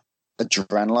 fear,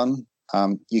 adrenaline.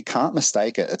 You can't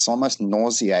mistake it. It's almost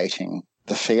nauseating,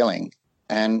 the feeling.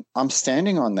 And I'm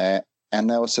standing on there, and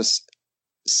there was just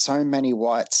so many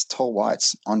whites, tall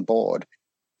whites on board,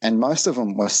 and most of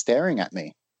them were staring at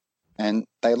me, and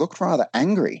they looked rather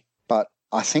angry. But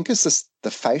I think it's just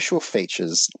the facial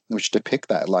features which depict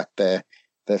that, like their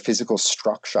physical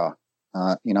structure.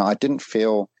 I didn't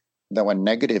feel they were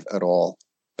negative at all,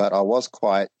 but I was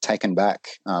quite taken back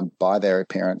by their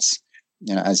appearance,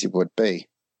 as you would be.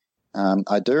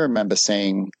 I do remember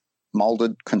seeing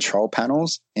molded control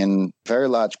panels in a very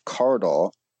large corridor,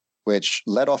 which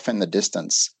led off in the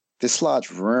distance. This large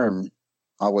room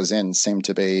I was in seemed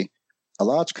to be a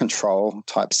large control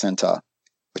type center,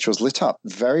 which was lit up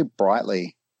very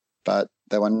brightly, but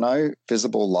there were no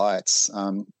visible lights.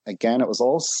 Again, it was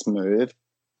all smooth,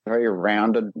 very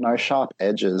rounded, no sharp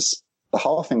edges. The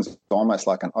whole thing's almost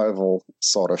like an oval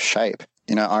sort of shape.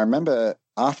 I remember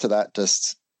after that,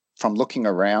 just from looking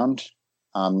around,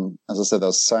 as I said,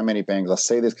 there's so many beings. I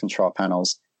see these control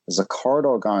panels. There's a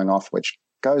corridor going off, which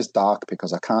goes dark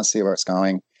because I can't see where it's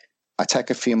going. I take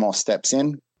a few more steps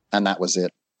in, and that was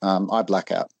it. I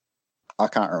black out. I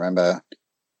can't remember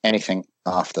anything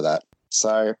after that.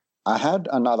 So I had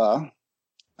another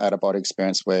out-of-body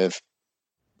experience with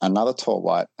another tall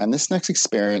white, and this next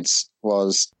experience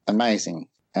was amazing.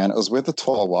 And it was with a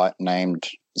tall white named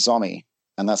Zomi,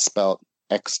 and that's spelled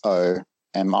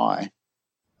Xomi.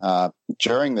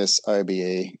 During this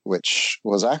OBE, which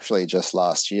was actually just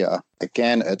last year,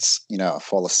 again, it's, I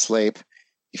fall asleep,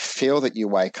 you feel that you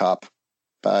wake up,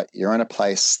 but you're in a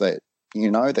place that you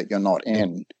know that you're not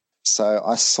in. So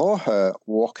I saw her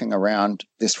walking around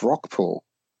this rock pool,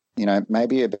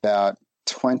 maybe about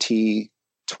 20,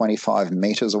 25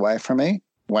 meters away from me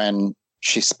when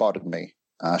she spotted me.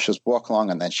 She was walking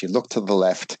along, and then she looked to the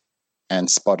left and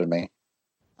spotted me.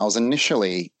 I was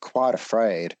initially quite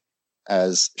afraid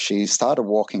as she started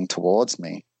walking towards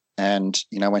me. And,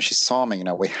 when she saw me,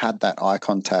 we had that eye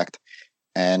contact,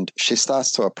 and she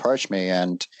starts to approach me,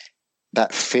 and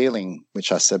that feeling,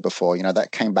 which I said before,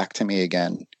 that came back to me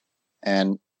again.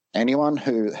 And anyone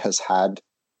who has had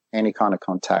any kind of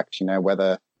contact,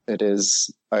 whether it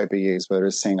is OBEs, whether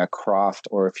it's seeing a craft,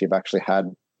 or if you've actually had,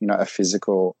 a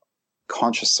physical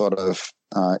conscious sort of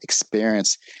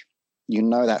experience,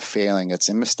 that feeling, it's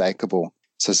unmistakable.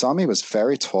 So Zomi was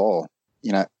very tall,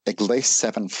 at least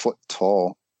 7 foot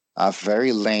tall,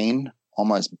 very lean,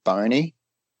 almost bony.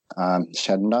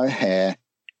 She had no hair,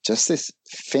 just this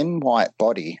thin white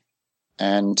body.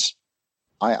 And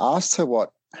I asked her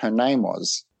what her name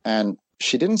was, and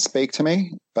she didn't speak to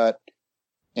me, but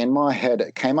in my head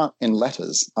it came up in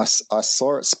letters. I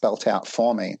saw it spelt out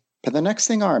for me. But the next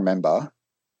thing I remember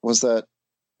was that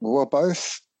we were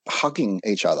both hugging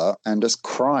each other and just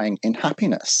crying in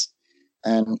happiness.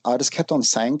 And I just kept on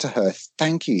saying to her,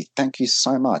 thank you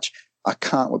so much. I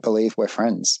can't believe we're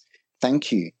friends.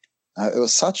 Thank you. It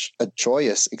was such a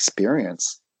joyous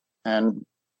experience. And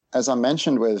as I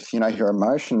mentioned with, your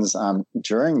emotions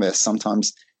during this,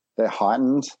 sometimes they're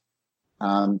heightened,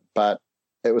 but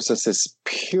it was just this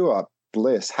pure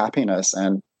bliss, happiness.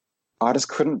 And I just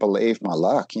couldn't believe my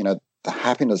luck. the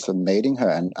happiness of meeting her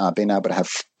and being able to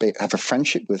have a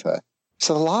friendship with her.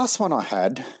 So the last one I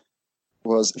had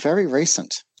was very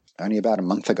recent, only about a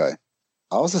month ago.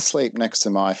 I was asleep next to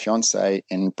my fiance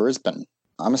in Brisbane.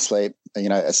 I'm asleep,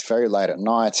 it's very late at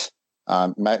night.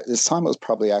 This time it was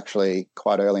probably actually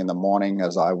quite early in the morning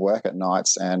as I work at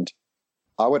nights, and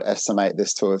I would estimate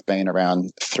this to have been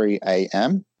around 3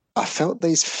 a.m. I felt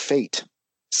these feet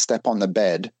step on the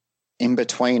bed in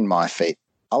between my feet.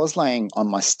 I was laying on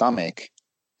my stomach,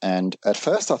 and at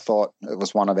first I thought it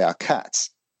was one of our cats,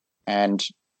 and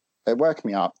it woke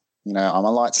me up. I'm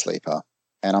a light sleeper,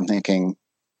 and I'm thinking,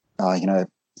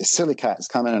 this silly cat has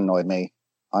come and annoyed me.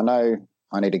 I know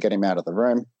I need to get him out of the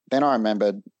room. Then I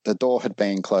remembered the door had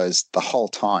been closed the whole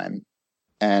time,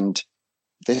 and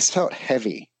this felt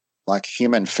heavy, like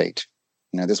human feet.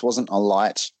 This wasn't a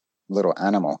light little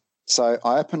animal. So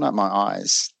I opened up my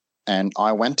eyes, and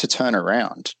I went to turn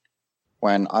around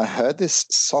when I heard this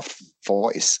soft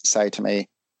voice say to me,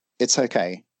 "It's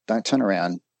okay. Don't turn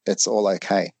around. It's all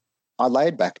okay." I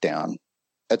laid back down.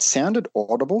 It sounded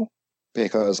audible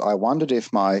because I wondered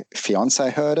if my fiance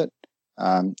heard it.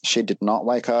 She did not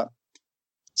wake up.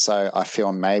 So I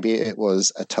feel maybe it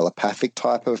was a telepathic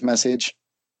type of message.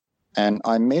 And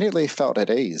I immediately felt at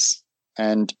ease.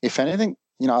 And if anything,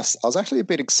 I was actually a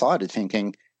bit excited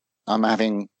thinking I'm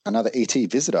having another ET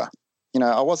visitor.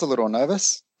 I was a little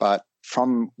nervous, but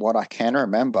from what I can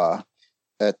remember,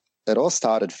 it all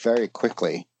started very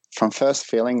quickly. From first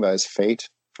feeling those feet,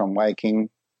 from waking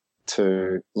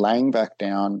to laying back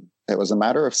down, it was a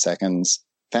matter of seconds.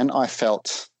 Then I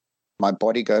felt my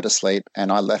body go to sleep,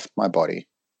 and I left my body.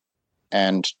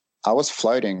 And I was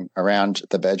floating around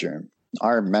the bedroom. I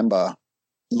remember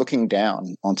looking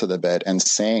down onto the bed and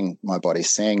seeing my body,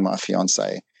 seeing my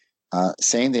fiance,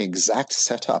 seeing the exact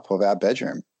setup of our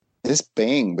bedroom. This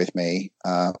being with me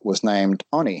was named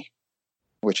Oni,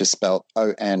 which is spelled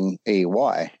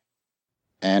O-N-E-Y.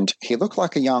 And he looked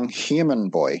like a young human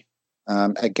boy.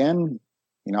 Again,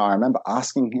 I remember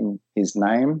asking him his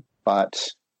name, but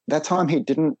that time he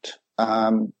didn't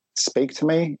speak to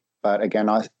me. But again,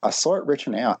 I saw it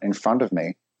written out in front of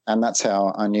me, and that's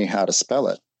how I knew how to spell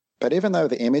it. But even though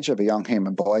the image of a young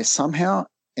human boy, somehow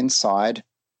inside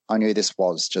I knew this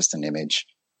was just an image.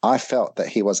 I felt that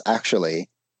he was actually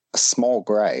a small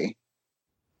grey,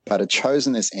 but had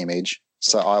chosen this image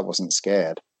so I wasn't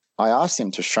scared. I asked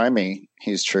him to show me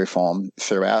his true form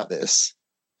throughout this,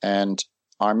 and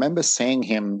I remember seeing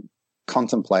him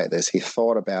contemplate this. He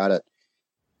thought about it,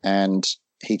 and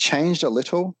he changed a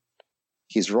little.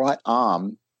 His right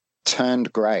arm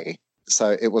turned grey,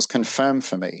 so it was confirmed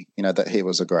for me, that he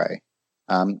was a grey.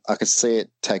 I could see it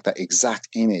take that exact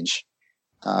image.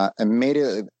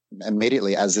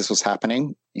 Immediately as this was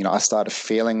happening, I started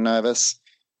feeling nervous.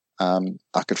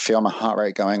 I could feel my heart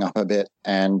rate going up a bit,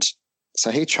 and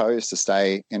so he chose to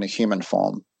stay in a human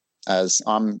form, as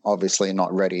I'm obviously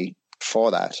not ready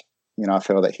for that. I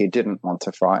feel that he didn't want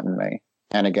to frighten me.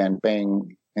 And again,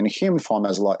 being in a human form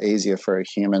is a lot easier for a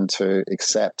human to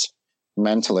accept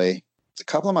mentally. A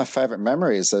couple of my favorite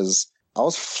memories is I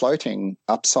was floating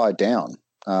upside down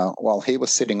while he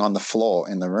was sitting on the floor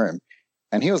in the room,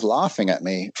 and he was laughing at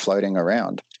me floating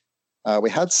around. We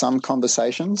had some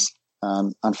conversations.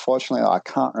 Unfortunately, I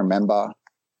can't remember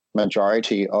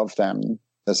majority of them.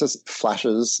 There's just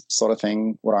flashes sort of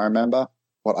thing, what I remember.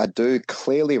 What I do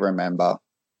clearly remember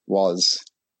was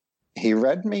he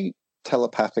read me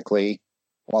telepathically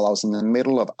while I was in the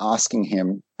middle of asking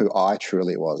him who I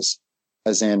truly was,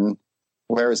 as in,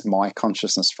 where is my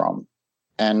consciousness from?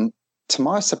 And to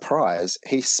my surprise,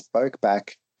 he spoke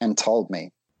back and told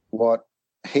me. What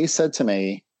he said to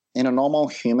me in a normal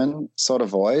human sort of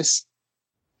voice,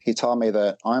 he told me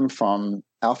that I'm from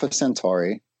Alpha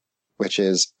Centauri, which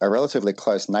is a relatively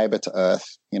close neighbor to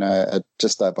Earth, at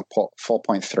just over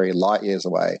 4.3 light years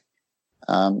away.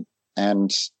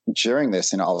 And during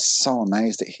this, I was so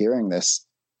amazed at hearing this.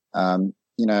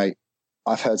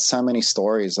 I've heard so many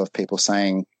stories of people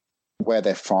saying where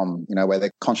they're from, where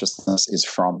their consciousness is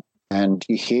from. And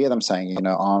you hear them saying,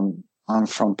 I'm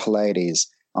from Pleiades,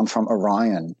 I'm from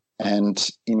Orion. And,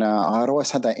 I'd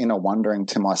always had that inner wondering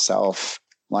to myself,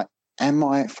 like, am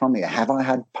I from here? Have I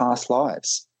had past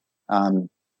lives?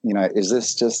 Is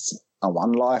this just a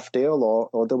one life deal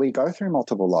or do we go through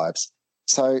multiple lives?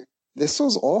 So this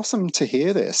was awesome to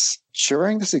hear this.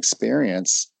 During this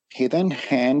experience, he then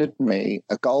handed me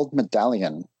a gold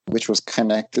medallion, which was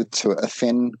connected to a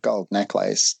thin gold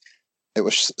necklace. It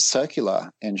was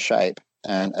circular in shape,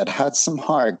 and it had some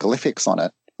hieroglyphics on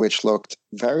it, which looked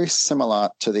very similar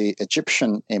to the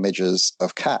Egyptian images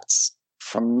of cats.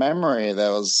 From memory,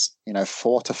 there was,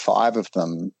 4 to 5 of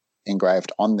them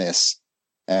engraved on this.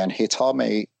 and he told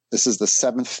me this is the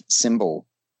 7th symbol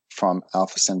from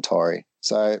Alpha Centauri.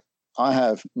 So I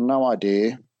have no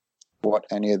idea what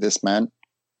any of this meant,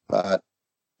 but,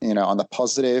 on the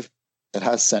positive, it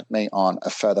has sent me on a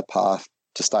further path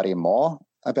to study more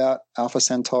about Alpha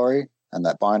Centauri and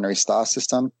that binary star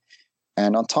system.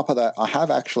 And on top of that, I have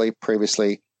actually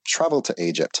previously traveled to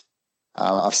Egypt.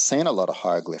 I've seen a lot of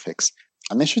hieroglyphics.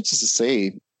 I'm interested to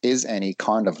see is any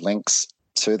kind of links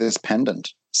to this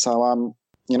pendant. So,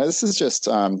 this is just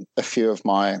a few of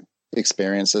my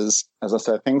experiences. As I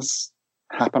said, things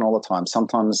happen all the time,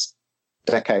 sometimes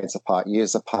decades apart,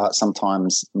 years apart,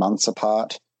 sometimes months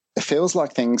apart. It feels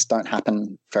like things don't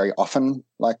happen very often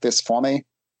like this for me.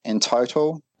 In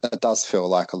total, it does feel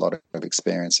like a lot of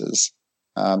experiences.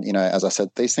 As I said,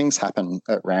 these things happen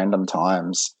at random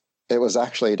times. It was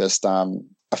actually just a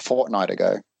fortnight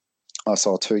ago, I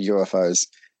saw 2 UFOs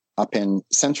up in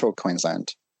central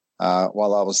Queensland.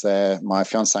 While I was there, my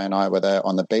fiance and I were there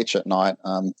on the beach at night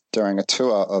during a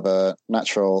tour of a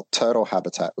natural turtle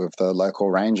habitat with the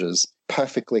local rangers.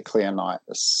 Perfectly clear night.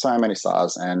 There's so many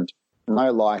stars, and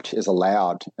no light is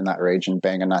allowed in that region,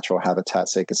 being a natural habitat,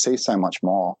 so you could see so much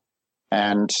more.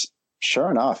 And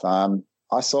sure enough,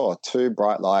 I saw 2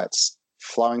 bright lights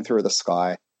flowing through the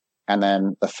sky, and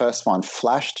then the first one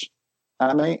flashed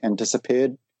at me and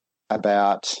disappeared.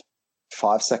 About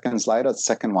 5 seconds later, the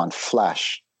second one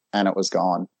flashed, and it was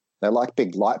gone. They're like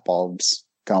big light bulbs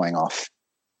going off.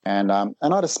 And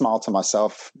I just smiled to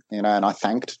myself, and I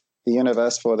thanked the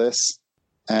universe for this.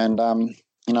 And,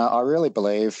 I really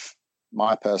believe,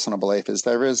 my personal belief is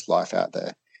there is life out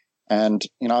there. And,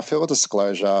 I feel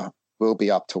disclosure will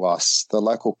be up to us, the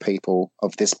local people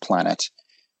of this planet.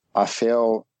 I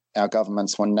feel our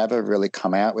governments will never really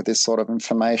come out with this sort of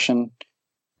information.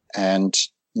 And,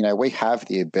 we have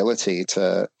the ability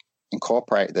to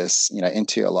incorporate this,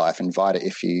 into your life, invite it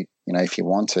if you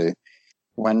want to.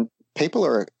 When people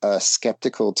are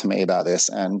skeptical to me about this,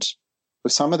 and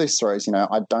with some of these stories,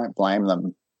 I don't blame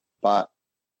them, but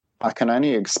I can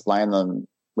only explain them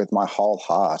with my whole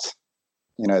heart.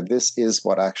 This is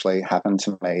what actually happened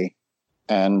to me.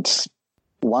 And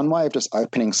one way of just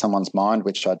opening someone's mind,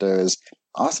 which I do, is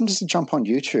ask them just to jump on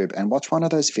YouTube and watch one of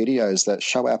those videos that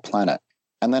show our planet.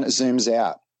 And then it zooms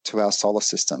out to our solar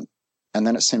system. And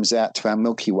then it zooms out to our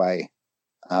Milky Way.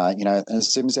 And it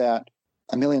zooms out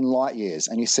 1 million light years.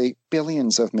 And you see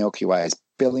billions of Milky Ways,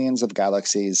 billions of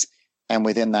galaxies, and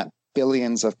within that,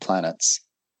 billions of planets.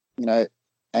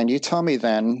 And you tell me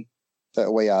then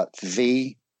that we are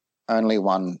the only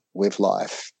one with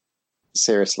life.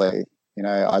 Seriously,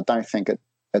 I don't think it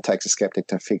takes a skeptic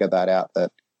to figure that out,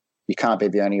 that you can't be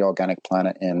the only organic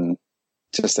planet in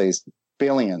just these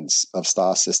billions of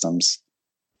star systems.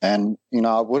 And,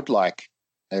 I would like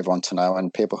everyone to know,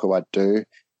 and people who I do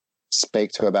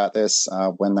speak to about this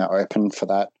when they're open for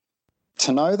that,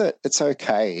 to know that it's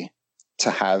okay to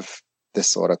have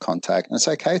this sort of contact, and it's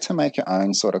okay to make your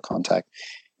own sort of contact.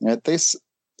 These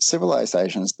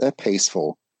civilizations, they're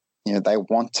peaceful. They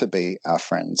want to be our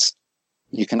friends.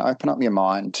 You can open up your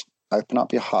mind, open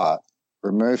up your heart,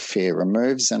 remove fear,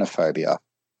 remove xenophobia,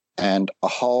 and a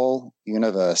whole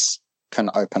universe can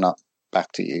open up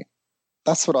back to you.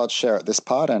 That's what I'd share at this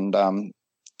part. And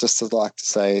just would like to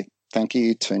say thank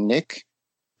you to Nick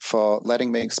for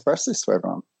letting me express this to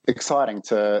everyone. Exciting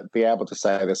to be able to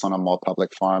say this on a more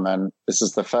public forum. And this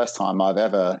is the first time I've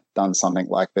ever done something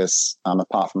like this,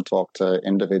 apart from talk to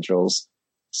individuals.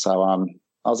 So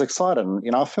I was excited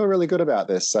and, I feel really good about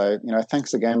this. So,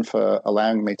 thanks again for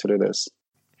allowing me to do this.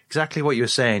 Exactly what you're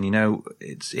saying.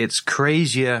 It's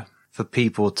crazier for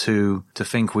people to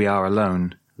think we are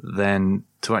alone than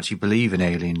to actually believe in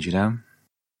aliens,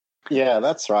 Yeah,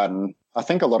 that's right. And I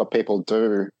think a lot of people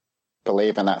do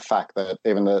believe in that fact that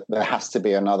even there has to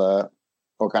be another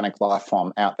organic life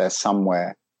form out there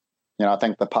somewhere. I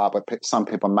think the part where some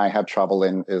people may have trouble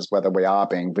in is whether we are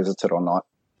being visited or not.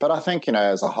 But I think,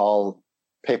 as a whole,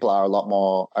 people are a lot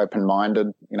more open-minded,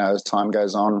 as time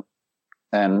goes on.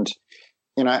 And,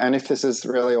 and if this is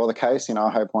really all the case, I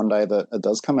hope one day that it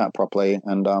does come out properly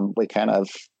and we can have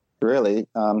really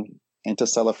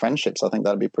interstellar friendships. I think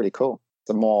that'd be pretty cool.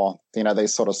 The more,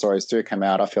 these sort of stories do come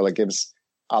out, I feel it gives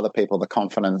other people the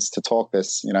confidence to talk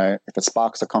this. If it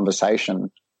sparks a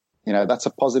conversation, that's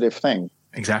a positive thing.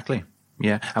 Exactly.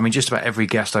 Yeah. I mean, just about every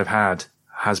guest I've had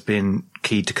has been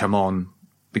keen to come on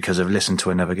because I've listened to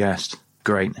another guest.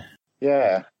 Great.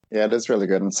 Yeah, it is really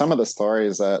good. And some of the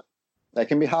stories that they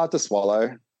can be hard to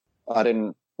swallow.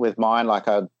 With mine,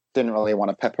 I didn't really want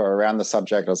to pepper around the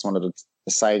subject. I just wanted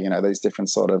to say, these different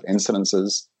sort of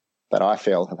incidences that I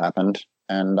feel have happened.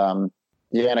 And, and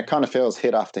it kind of feels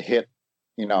hit after hit,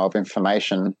 of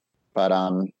information.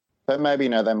 But maybe,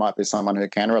 there might be someone who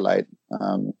can relate.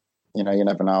 You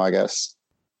never know, I guess.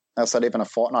 I said even a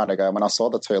fortnight ago when I saw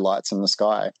the two lights in the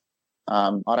sky,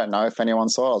 I don't know if anyone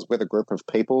saw it. I was with a group of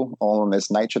people all on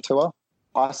this nature tour.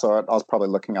 I saw it. I was probably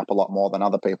looking up a lot more than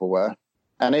other people were.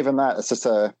 And even that, it's just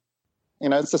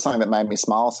it's just something that made me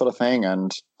smile sort of thing.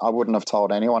 And I wouldn't have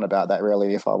told anyone about that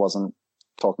really if I wasn't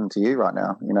talking to you right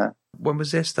now, When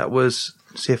was this? That was,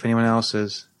 see if anyone else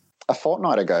is. A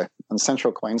fortnight ago in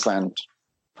central Queensland,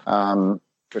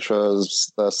 which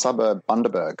was the suburb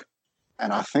Bundaberg.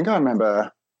 And I think I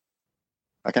remember,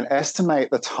 I can estimate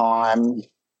the time,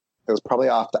 it was probably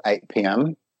after 8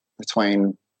 p.m,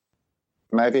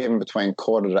 maybe even between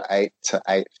 7:45 to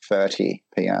 8:30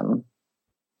 p.m.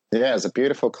 Yeah, it was a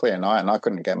beautiful, clear night, and I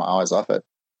couldn't get my eyes off it.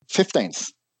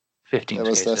 15th. It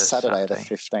was the Saturday, the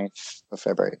 15th of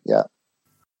February, yeah.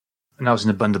 And that was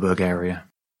in the Bundaberg area?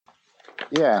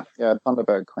 Yeah,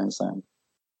 Bundaberg, Queensland.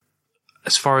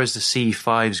 As far as the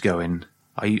C5s going,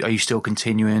 are you still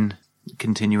continuing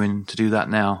to do that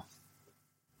now?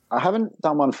 I haven't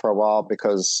done one for a while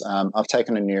because I've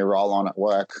taken a new role on at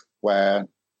work where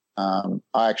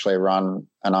I actually run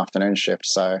an afternoon shift.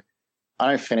 So I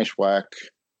don't finish work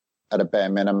at a bare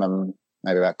minimum,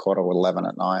 maybe about 11:15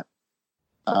 at night.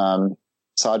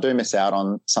 So I do miss out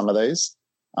on some of these.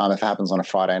 If it happens on a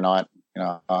Friday night,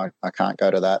 I can't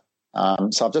go to that.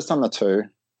 So I've just done the two.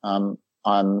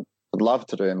 I would love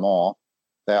to do more.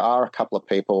 There are a couple of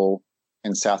people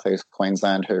in southeast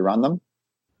Queensland who run them,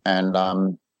 and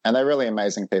they're really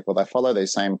amazing people. They follow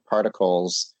these same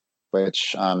protocols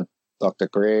which Dr.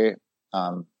 Greer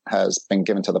has been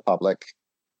given to the public,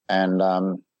 and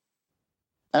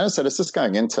as I said, it's just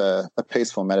going into a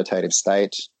peaceful meditative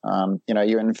state.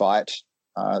 You invite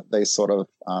these sort of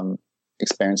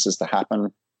experiences to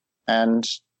happen, and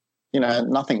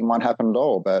nothing might happen at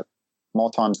all, but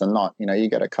more times than not, you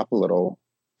get a couple little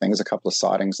things, a couple of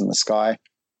sightings in the sky.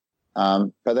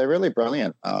 But they're really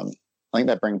brilliant. I think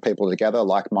they bring people together,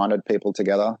 like-minded people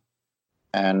together.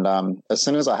 And as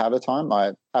soon as I have the time,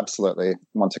 I absolutely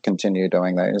want to continue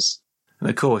doing these. And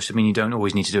of course, you don't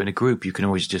always need to do it in a group. You can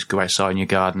always just go outside in your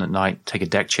garden at night, take a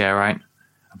deck chair out,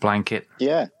 a blanket.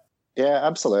 Yeah,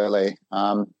 absolutely.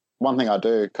 One thing I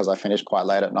do, because I finish quite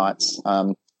late at nights,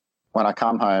 when I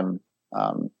come home,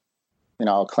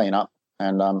 I'll clean up,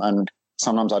 and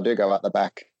sometimes I do go out the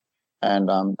back and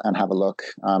have a look.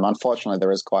 Unfortunately,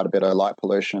 there is quite a bit of light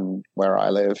pollution where I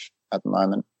live at the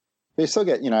moment. But you still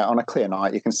get, on a clear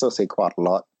night, you can still see quite a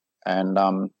lot. And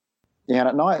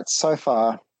at night, so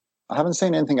far, I haven't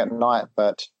seen anything at night,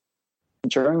 but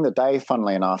during the day,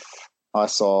 funnily enough, I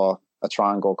saw a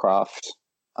triangle craft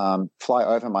fly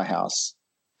over my house,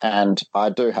 and I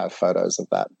do have photos of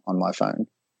that on my phone.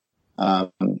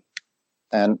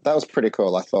 And that was pretty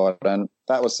cool, I thought. And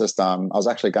that was just, I was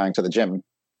actually going to the gym,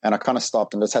 and I kind of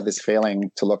stopped and just had this feeling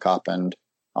to look up, and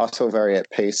I feel very at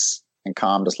peace and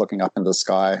calm just looking up into the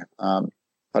sky. I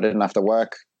didn't have to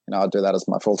work. I'd do that as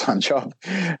my full-time job.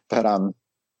 But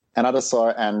and I just saw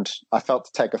it, and I felt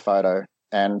to take a photo,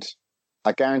 and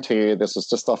I guarantee you this was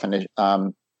just off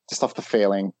the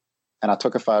feeling, and I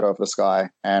took a photo of the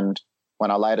sky, and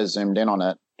when I later zoomed in on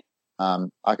it,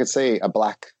 I could see a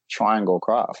black triangle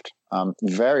craft,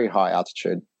 very high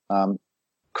altitude,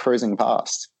 cruising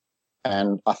past.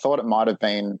 And I thought it might have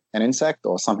been an insect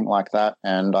or something like that,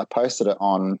 and I posted it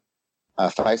on a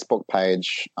Facebook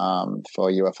page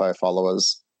for UFO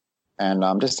followers, and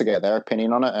just to get their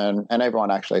opinion on it, and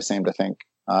everyone actually seemed to think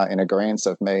in agreement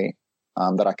of me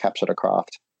that I captured a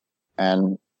craft.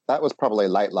 And that was probably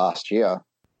late last year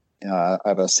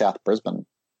over South Brisbane.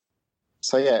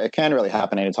 So, yeah, it can really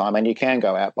happen anytime, and you can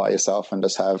go out by yourself and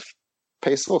just have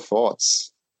peaceful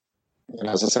thoughts.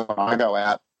 As I said, when I go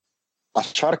out, I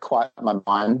try to quiet my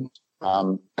mind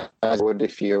as I would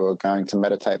if you were going to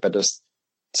meditate, but just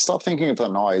stop thinking of the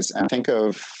noise and think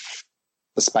of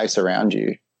the space around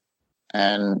you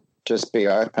and just be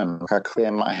open. I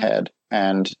clear my head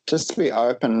and just be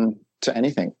open to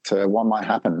anything, to what might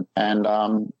happen. And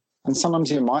sometimes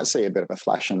you might see a bit of a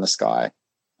flash in the sky,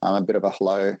 a bit of a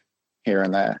hello here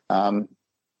and there.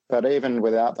 But even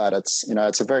without that,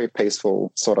 it's a very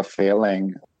peaceful sort of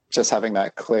feeling, just having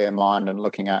that clear mind and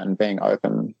looking at and being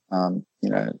open,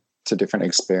 to different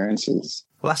experiences.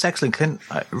 Well, that's excellent, Clint.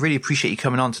 I really appreciate you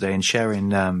coming on today and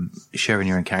sharing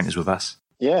your encounters with us.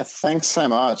 Yeah, thanks so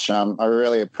much. I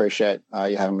really appreciate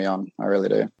you having me on. I really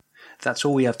do. That's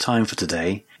all we have time for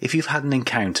today. If you've had an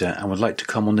encounter and would like to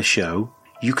come on the show,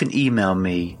 you can email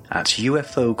me at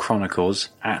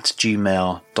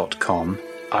ufochronicles@gmail.com.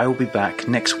 I will be back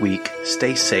next week.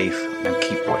 Stay safe and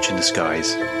keep watching the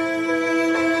skies.